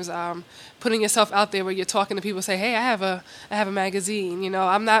sometimes. Putting yourself out there where you're talking to people, say, hey, I have a magazine.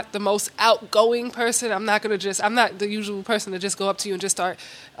 I'm not the most outgoing person. I'm not the usual person to just go up to you and just start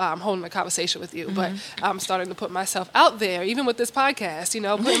holding a conversation with you. But I'm starting to put myself out there, even with this podcast,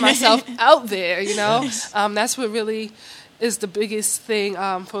 putting myself out there, Yes. That's what really is the biggest thing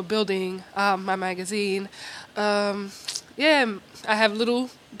for building my magazine. I have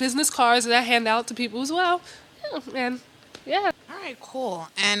little business cards that I hand out to people as well. And yeah. All right, cool.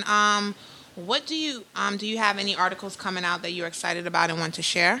 And what do you have any articles coming out that you're excited about and want to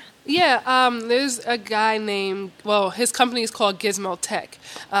share? Yeah, there's a guy his company is called Gizmo Tech.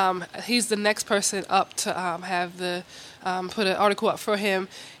 He's the next person up to have put an article up for him.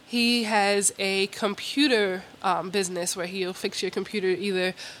 He has a computer business where he'll fix your computer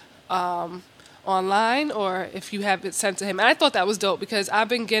either online or if you have it sent to him. And I thought that was dope because I've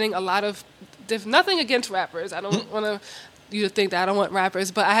been getting a lot of nothing against rappers. I don't want you to think that I don't want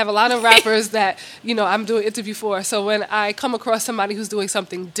rappers, but I have a lot of rappers that, you know, I'm doing interview for. So when I come across somebody who's doing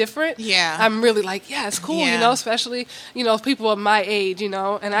something different, I'm really like, yeah, it's cool, you know, especially, you know, people of my age, you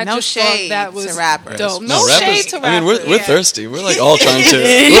know, and I just thought that was dope. No shade to rappers. I mean, we're thirsty. We're like all trying to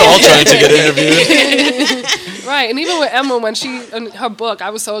get interviewed. Right, and even with Emma, when her book,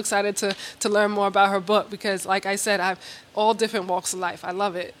 I was so excited to learn more about her book because, like I said, I've all different walks of life. I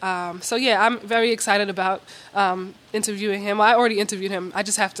love it. So yeah, I'm very excited about interviewing him. I already interviewed him. I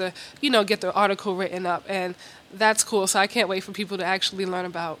just have to, you know, get the article written up, and that's cool. So I can't wait for people to actually learn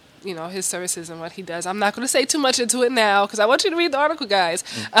about, you know, his services and what he does. I'm not going to say too much into it now because I want you to read the article, guys.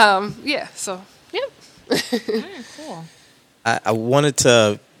 Yeah. So yeah. Cool. I wanted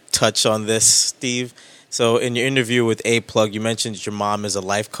to touch on this, Steve. So in your interview with A-Plug, you mentioned your mom is a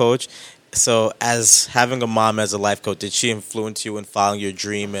life coach. So as having a mom as a life coach, did she influence you in following your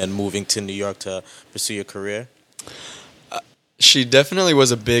dream and moving to New York to pursue your career? She definitely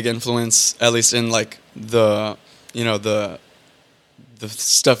was a big influence, at least in like the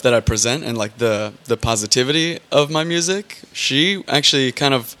stuff that I present and like the positivity of my music. She actually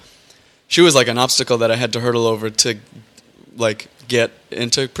she was like an obstacle that I had to hurdle over to like get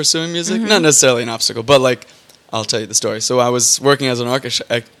into pursuing music. Mm-hmm. Not necessarily an obstacle, but like I'll tell you the story. So I was working as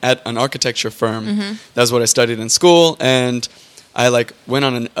at an architecture firm. Mm-hmm. That's what I studied in school, and I like went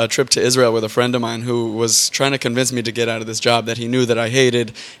on a trip to Israel with a friend of mine who was trying to convince me to get out of this job that he knew that I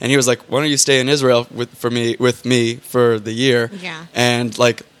hated, and he was like, "Why don't you stay in Israel with me for the year? Yeah. And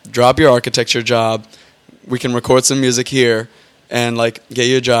like drop your architecture job. We can record some music here, and like get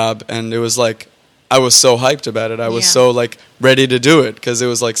you a job." And it was like I was so hyped about it. I was so like ready to do it because it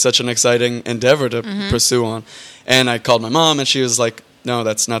was like such an exciting endeavor to pursue on. And I called my mom, and she was like, "No,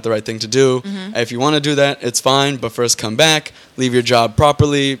 that's not the right thing to do. If you want to do that, it's fine, but first come back, leave your job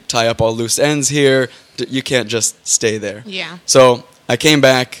properly, tie up all loose ends here. You can't just stay there." Yeah. So I came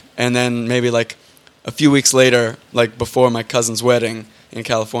back, and then maybe like a few weeks later, like before my cousin's wedding in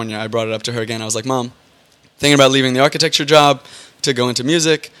California, I brought it up to her again. I was like, "Mom, thinking about leaving the architecture job to go into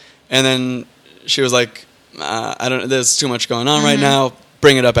music." And then she was like, "I don't. There's too much going on right now.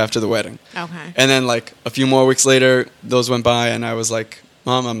 Bring it up after the wedding." Okay. And then like a few more weeks later, those went by, and I was like,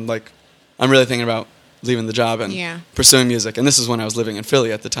 "Mom, I'm really thinking about leaving the job and pursuing music." And this is when I was living in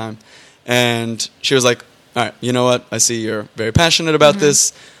Philly at the time. And she was like, "All right, you know what? I see you're very passionate about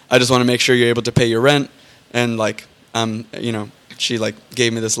this. I just want to make sure you're able to pay your rent." And like, she like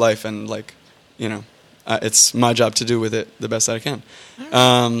gave me this life, and like, it's my job to do with it the best that I can.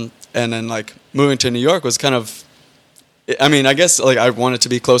 And then like moving to New York was kind of, I mean, I guess like I wanted to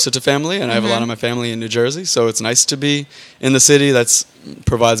be closer to family, and I have a lot of my family in New Jersey, so it's nice to be in the city. That's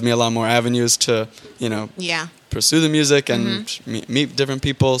provides me a lot more avenues to, pursue the music and meet different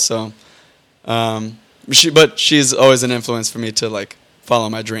people. So, but she's always an influence for me to like follow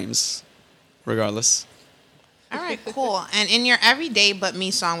my dreams, regardless. All right, cool. And in your Everyday But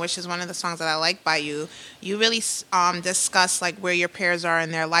Me song, which is one of the songs that I like by you, you really discuss like where your peers are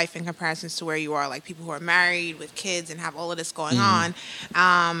in their life in comparison to where you are, like people who are married with kids and have all of this going on.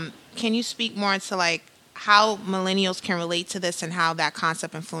 Can you speak more into like how millennials can relate to this and how that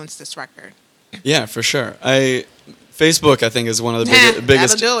concept influenced this record? Yeah, for sure. Facebook, I think, is one of the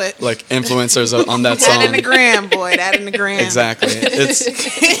biggest like influencers on that song. That in the gram, boy. That in the gram. Exactly.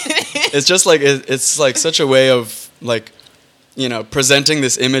 It's just like it's like such a way of like, presenting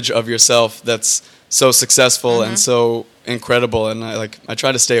this image of yourself that's so successful and so incredible. And I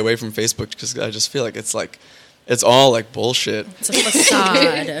try to stay away from Facebook because I just feel like it's all like bullshit. It's a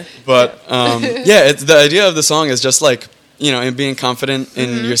facade. But it's the idea of the song is just like, and being confident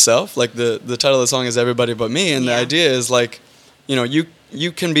in yourself. Like the title of the song is Everybody But Me, and the idea is like,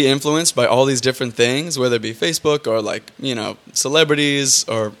 you can be influenced by all these different things, whether it be Facebook or like, celebrities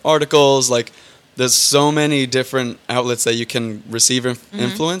or articles. Like there's so many different outlets that you can receive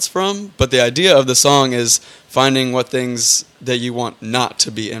influence from. But the idea of the song is finding what things that you want not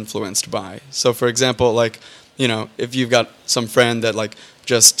to be influenced by. So for example, like, if you've got some friend that like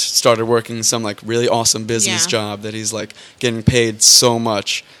just started working some like really awesome business job that he's like getting paid so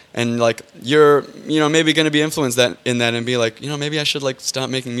much, and like you're maybe going to be influenced in that and be like, maybe I should like stop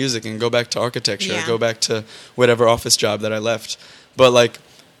making music and go back to architecture or go back to whatever office job that I left. But like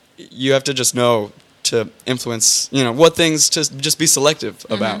you have to just know to influence, what things to just be selective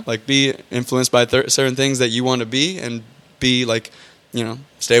about. Like be influenced by certain things that you want to be, and be like,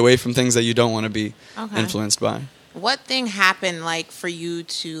 stay away from things that you don't want to be influenced by. What thing happened like for you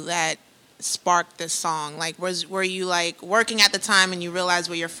to that sparked this song? Like were you like working at the time and you realized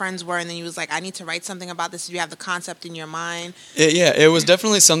where your friends were, and then you was like, I need to write something about this? Did you have the concept in your mind? It was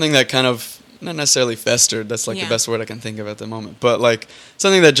definitely something that kind of not necessarily festered. That's like Yeah. the best word I can think of at the moment. But like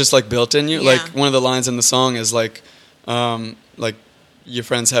something that just like built in you. Yeah. Like one of the lines in the song is like your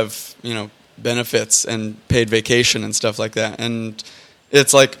friends have, you know, benefits and paid vacation and stuff like that. And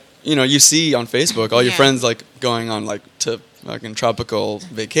it's like, you know, you see on Facebook all your Yeah. friends like going on like to fucking tropical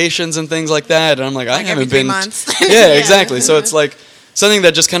vacations and things like that. And I'm like, I Like every haven't 3 been. months. Yeah, exactly. So it's like something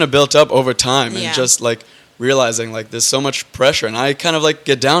that just kind of built up over time and Yeah. just like realizing like there's so much pressure. And I kind of like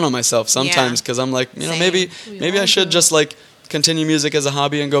get down on myself sometimes because I'm like, you know, Same. maybe I should just like continue music as a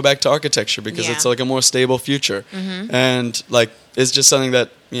hobby and go back to architecture because Yeah. it's like a more stable future. And like it's just something that,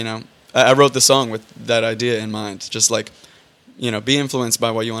 you know, I wrote the song with that idea in mind. Just like, you know, be influenced by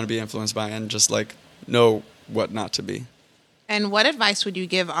what you want to be influenced by and just like know what not to be. And what advice would you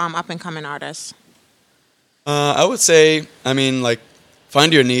give up and coming artists? I would say, I mean, like,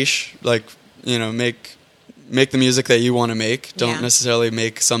 find your niche. Like, you know, make the music that you want to make. Don't Yeah. necessarily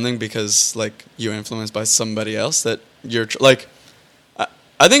make something because like you're influenced by somebody else that you're like.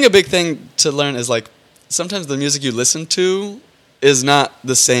 I think a big thing to learn is like sometimes the music you listen to is not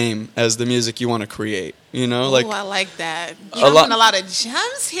the same as the music you want to create. You know, like I like that. A lot- A lot of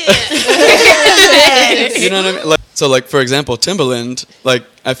gems here. you know what I mean? Like, so, like for example, Timbaland. Like,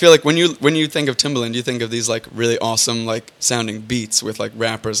 I feel like when you think of Timbaland, you think of these like really awesome like sounding beats with like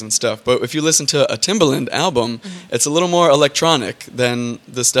rappers and stuff. But if you listen to a Timbaland album, it's a little more electronic than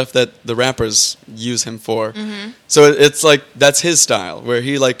the stuff that the rappers use him for. So it's like that's his style, where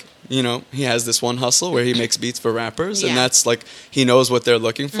he like. You know, he has this one hustle where he makes beats for rappers, Yeah. and that's like he knows what they're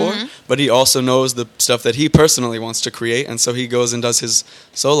looking for, but he also knows the stuff that he personally wants to create, and so he goes and does his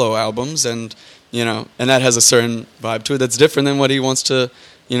solo albums, and you know, and that has a certain vibe to it that's different than what he wants to,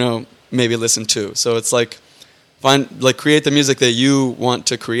 you know, maybe listen to. So it's like create the music that you want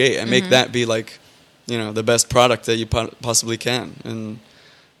to create and make that be like, you know, the best product that you possibly can,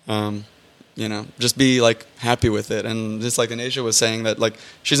 and you know, just be like happy with it. And just like Anisha was saying that like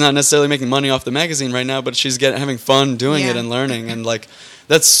she's not necessarily making money off the magazine right now, but she's having fun doing it Yeah. and learning, and like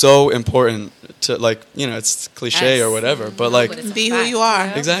that's so important to like, you know, it's cliche Yes. or whatever, but like But it's a Be who fact. you are.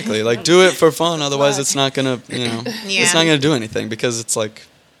 exactly, like do it for fun, otherwise it's not gonna, you know, Yeah. it's not gonna do anything because it's like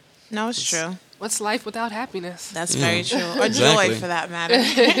No, it's true. What's life without happiness? That's Yeah. very true. Or Exactly. joy, for that matter.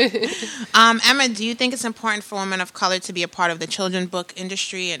 Emma, do you think it's important for women of color to be a part of the children's book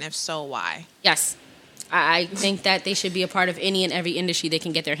industry, and if so, why? Yes. I think that they should be a part of any and every industry they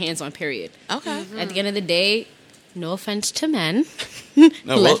can get their hands on, period. Okay. At the end of the day, no offense to men. no,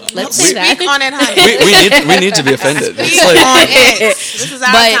 well, Let's say that. Speak on it, honey. we need to be offended. It's Speak like, on it. This is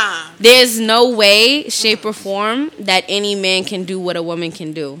our But time. there's no way, shape, or form that any man can do what a woman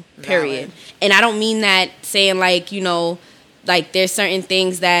can do, period. Valid. And I don't mean that saying like, you know, like there's certain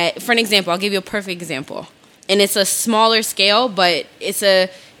things that, for an example, I'll give you a perfect example. And it's a smaller scale, but it's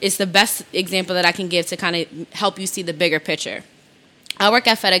the best example that I can give to kind of help you see the bigger picture. I work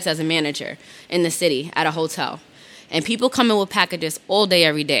at FedEx as a manager in the city at a hotel. And people come in with packages all day,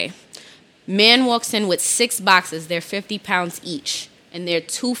 every day. Man walks in with 6 boxes. They're 50 pounds each. And they're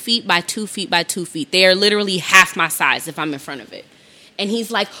 2 feet by 2 feet by 2 feet. They are literally half my size if I'm in front of it. And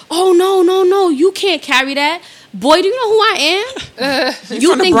he's like, oh, no, you can't carry that. Boy, do you know who I am? You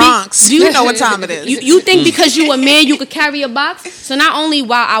from the Bronx. do You know what time it is. You think because you a man you could carry a box? So not only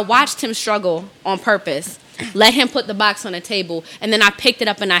while I watched him struggle on purpose, let him put the box on the table, and then I picked it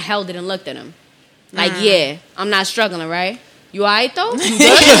up and I held it and looked at him. Like, yeah, I'm not struggling, right? You all right, though? You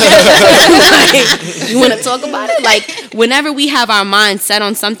good? Like, you want to talk about it? Like, whenever we have our mind set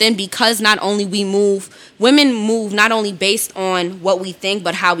on something, because not only women move not only based on what we think,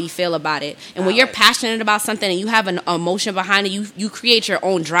 but how we feel about it. And when you're passionate about something and you have an emotion behind it, you create your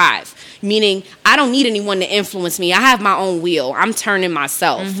own drive. Meaning, I don't need anyone to influence me. I have my own wheel. I'm turning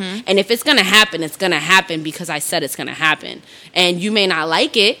myself. And if it's going to happen, it's going to happen because I said it's going to happen. And you may not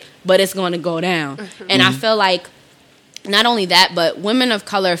like it, but it's going to go down. And I feel like not only that, but women of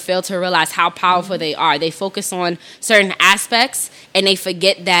color fail to realize how powerful they are. They focus on certain aspects and they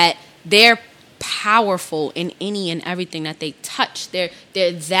forget that they're powerful in any and everything that they touch. They're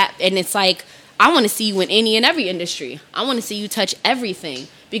that, and it's like, I want to see you in any and every industry. I want to see you touch everything,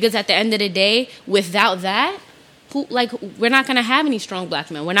 because at the end of the day, without that, we're not going to have any strong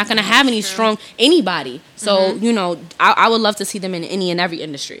black men. We're not going to have any strong anybody. So, you know, I would love to see them in any and every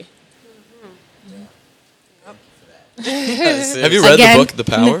industry. have you read Again, the book The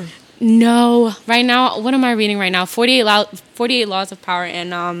Power? No. Right now, what am I reading right now? 48 Laws of Power,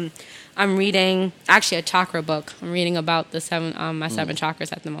 and I'm reading actually a chakra book. I'm reading about the my 7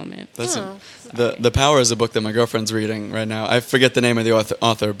 chakras at the moment. Listen, the Power is a book that my girlfriend's reading right now. I forget the name of the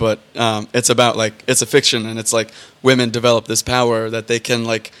author, but it's about like, it's a fiction, and it's like women develop this power that they can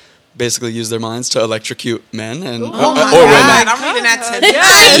like basically use their minds to electrocute men and Oh my or God, women. I'm reading that today.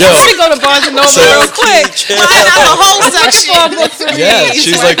 Yes. Yo. Let me go to Barnes and Noble So- real quick. I have a whole section. Yeah, Please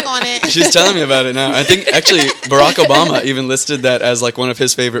she's work like, on it. she's telling me about it now. I think actually Barack Obama even listed that as like one of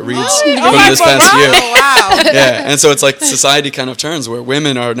his favorite reads from this past year. Oh, wow. Yeah, and so it's like society kind of turns where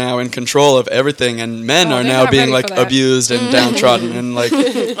women are now in control of everything, and men Oh, are they're now not being ready like for that. abused and downtrodden and like.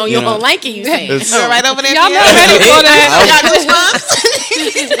 Oh, you don't like it, you say. It's, You're right over there. Y'all Pierre. not ready for that. Y'all goosebumps?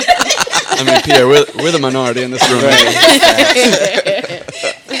 I mean, Pierre, we're the minority in this room.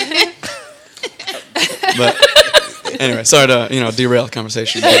 But anyway, sorry to derail the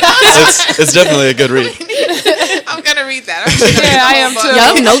conversation. But it's definitely a good read. I'm gonna read that. Yeah, I am too.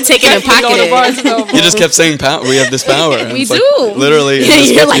 Yup, note taking and Go to pocketed. Barnes and Noble. You just kept saying power. We have this power. And We it's like, do. literally, in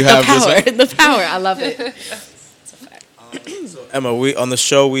this You're book like you the have power. this. The power. I love it. Emma, we on the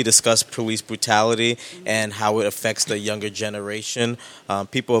show we discuss police brutality and how it affects the younger generation.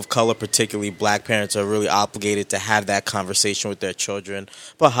 People of color, particularly black parents, are really obligated to have that conversation with their children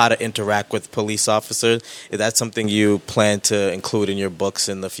about how to interact with police officers. Is that something you plan to include in your books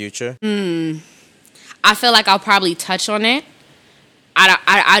in the future? I feel like I'll probably touch on it.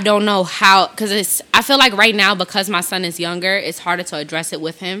 I don't know how, because I feel like right now, because my son is younger, it's harder to address it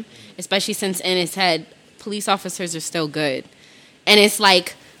with him, especially since in his head, police officers are still good. And it's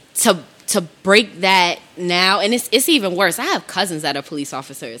like to break that now, and it's even worse. I have cousins that are police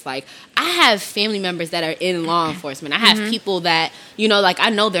officers. Like, I have family members that are in law enforcement. I have people that, like,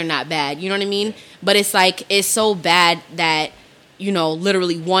 I know they're not bad. You know what I mean? But it's like, it's so bad that,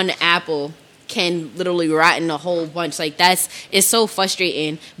 literally one apple can literally rotten a whole bunch. Like, it's so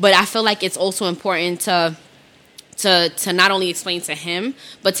frustrating. But I feel like it's also important to not only explain to him,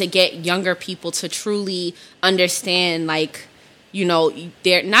 but to get younger people to truly understand, like,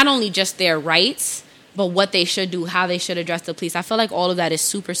 they're not only just their rights, but what they should do, how they should address the police. I feel like all of that is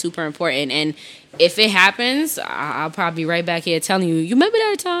super, super important. And if it happens, I'll probably be right back here telling you, you remember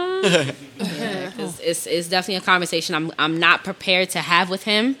that time? Yeah, 'cause it's definitely a conversation I'm not prepared to have with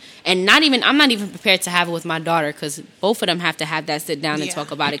him, and I'm not even prepared to have it with my daughter, because both of them have to have that sit down and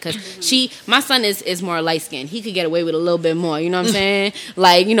talk about it. Because my son is more light skinned. He could get away with a little bit more. You know what I'm saying?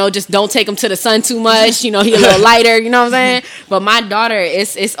 Like, just don't take him to the sun too much. He a little lighter. You know what I'm saying? But my daughter,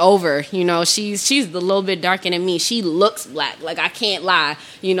 it's over. She's a little bit darker than me. She looks black. Like, I can't lie.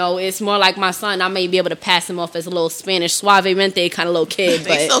 It's more like my son. I may be able to pass him off as a little Spanish suavemente kind of little kid.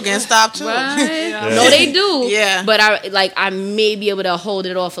 They still getting stopped too. Right? No, they do. Yeah. But I may be able to hold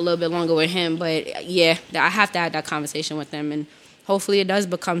it off a little bit longer with him. But yeah, I have to have that conversation with them, and hopefully it does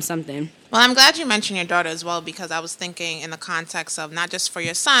become something. Well, I'm glad you mentioned your daughter as well, because I was thinking in the context of not just for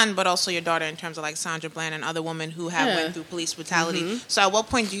your son, but also your daughter in terms of like Sandra Bland and other women who have went through police brutality. So at what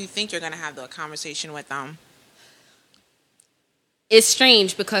point do you think you're going to have the conversation with them? It's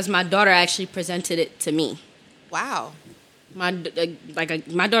strange because my daughter actually presented it to me. Wow. My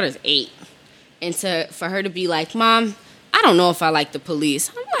daughter's 8, and for her to be like, "Mom, I don't know if I like the police."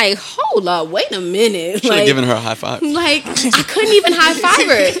 I'm like, "Hold up, wait a minute." Should have given her a high five. Like, I couldn't even high five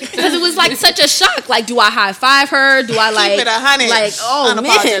her because it was like such a shock. Like, do I high five her? Do I like Keep it 100. like? Oh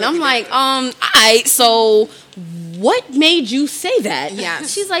man, I'm like, all right. So, what made you say that?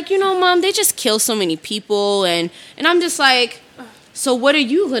 Yes. She's like, Mom, they just kill so many people, and I'm just like, so what are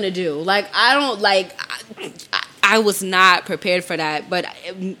you gonna do? Like, I don't like. I was not prepared for that, but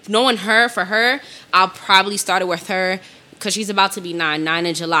knowing her, for her, I'll probably start it with her because she's about to be 9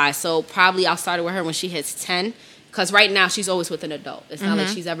 in July. So probably I'll start it with her when she hits 10, because right now she's always with an adult. It's not like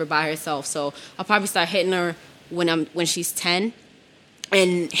she's ever by herself. So I'll probably start hitting her when she's 10,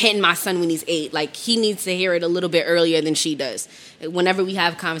 and hitting my son when he's 8. Like, he needs to hear it a little bit earlier than she does. Whenever we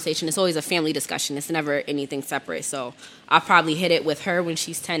have a conversation, it's always a family discussion. It's never anything separate. So I'll probably hit it with her when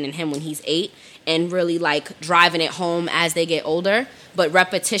she's 10 and him when he's 8, and really, like, driving it home as they get older. But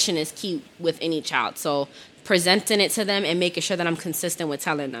repetition is key with any child. So presenting it to them and making sure that I'm consistent with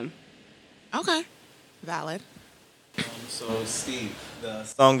telling them. Okay. Valid. So, Steve, the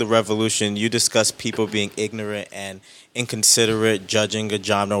song "The Revolution," you discuss people being ignorant and inconsiderate, judging a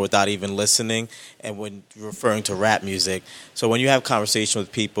genre without even listening, and when referring to rap music. So when you have conversation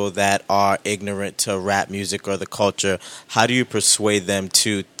with people that are ignorant to rap music or the culture, how do you persuade them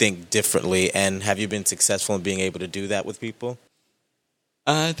to think differently, and have you been successful in being able to do that with people?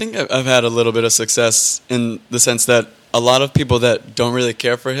 I think I've had a little bit of success in the sense that a lot of people that don't really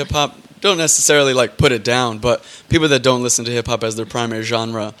care for hip-hop don't necessarily like put it down, but people that don't listen to hip-hop as their primary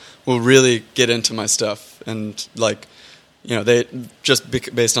genre will really get into my stuff, and like, they just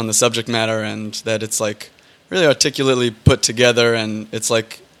based on the subject matter, and that it's like really articulately put together, and it's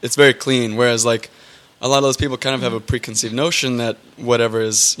like it's very clean. Whereas like a lot of those people kind of have a preconceived notion that whatever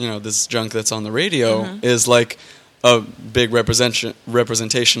is, this junk that's on the radio is like a big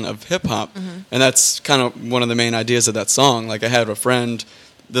representation of hip hop. And that's kind of one of the main ideas of that song. Like, I had a friend,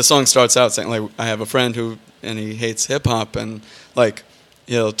 the song starts out saying, like, I have a friend and he hates hip hop, and like,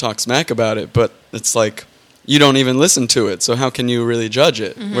 he'll talk smack about it, but it's like, you don't even listen to it, so how can you really judge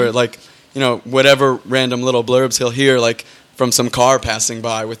it? Where, like, whatever random little blurbs he'll hear, like, from some car passing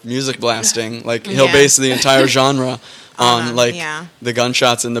by with music blasting, like, he'll base the entire genre on, like, the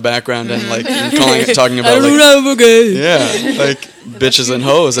gunshots in the background and, like, talking about, like, like, bitches and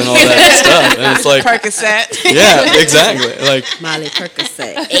hoes and all that stuff. And it's like... Percocet. Yeah, exactly. Like... Molly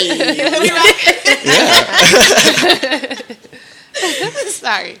Percocet. Yeah.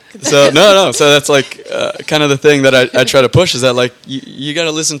 Sorry. So no. So that's like kind of the thing that I try to push, is that like you got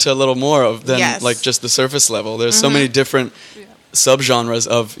to listen to a little more of than like just the surface level. There's so many different subgenres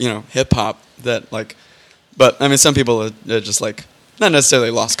of hip hop that like, but I mean some people they're just like not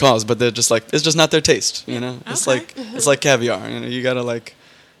necessarily lost cause, but they're just like it's just not their taste. It's like caviar. You got to like.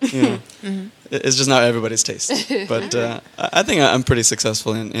 It's just not everybody's taste. But I think I'm pretty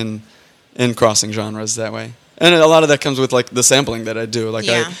successful in crossing genres that way. And a lot of that comes with like the sampling that I do. Like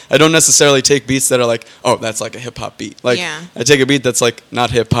I don't necessarily take beats that are like, oh, that's like a hip hop beat. Like I take a beat that's like not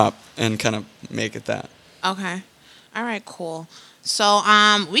hip hop and kind of make it that. Okay. All right, cool. So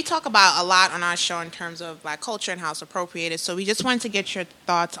we talk about a lot on our show in terms of like culture and how it's appropriated. So we just wanted to get your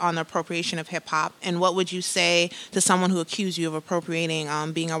thoughts on the appropriation of hip hop, and what would you say to someone who accused you of appropriating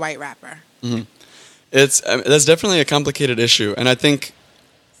being a white rapper? That's definitely a complicated issue, and I think.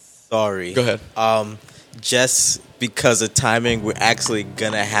 Sorry. Go ahead. Just because of timing, we're actually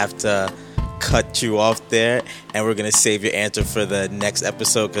gonna have to cut you off there, and we're gonna save your answer for the next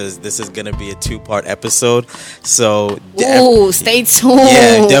episode because this is gonna be a 2-part episode. So, stay tuned.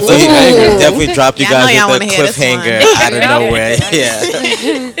 Yeah, definitely drop you guys with a cliffhanger out of nowhere.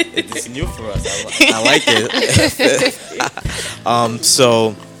 It's new for us. I like it.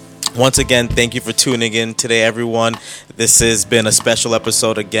 So. Once again, thank you for tuning in today, everyone. This has been a special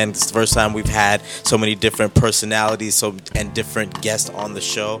episode. Again, it's the first time we've had so many different personalities and different guests on the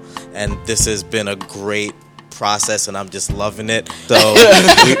show. And this has been a great process, and I'm just loving it. So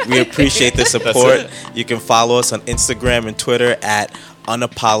we appreciate the support. You can follow us on Instagram and Twitter at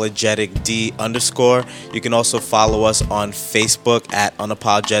unapologeticd_. You can also follow us on Facebook at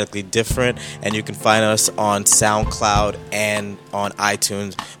Unapologetically Different, and you can find us on SoundCloud and on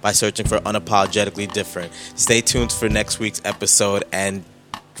iTunes by searching for Unapologetically Different. Stay tuned for next week's episode, and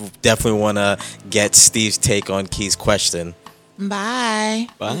definitely want to get Steve's take on Key's question. Bye.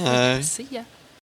 Bye. See ya.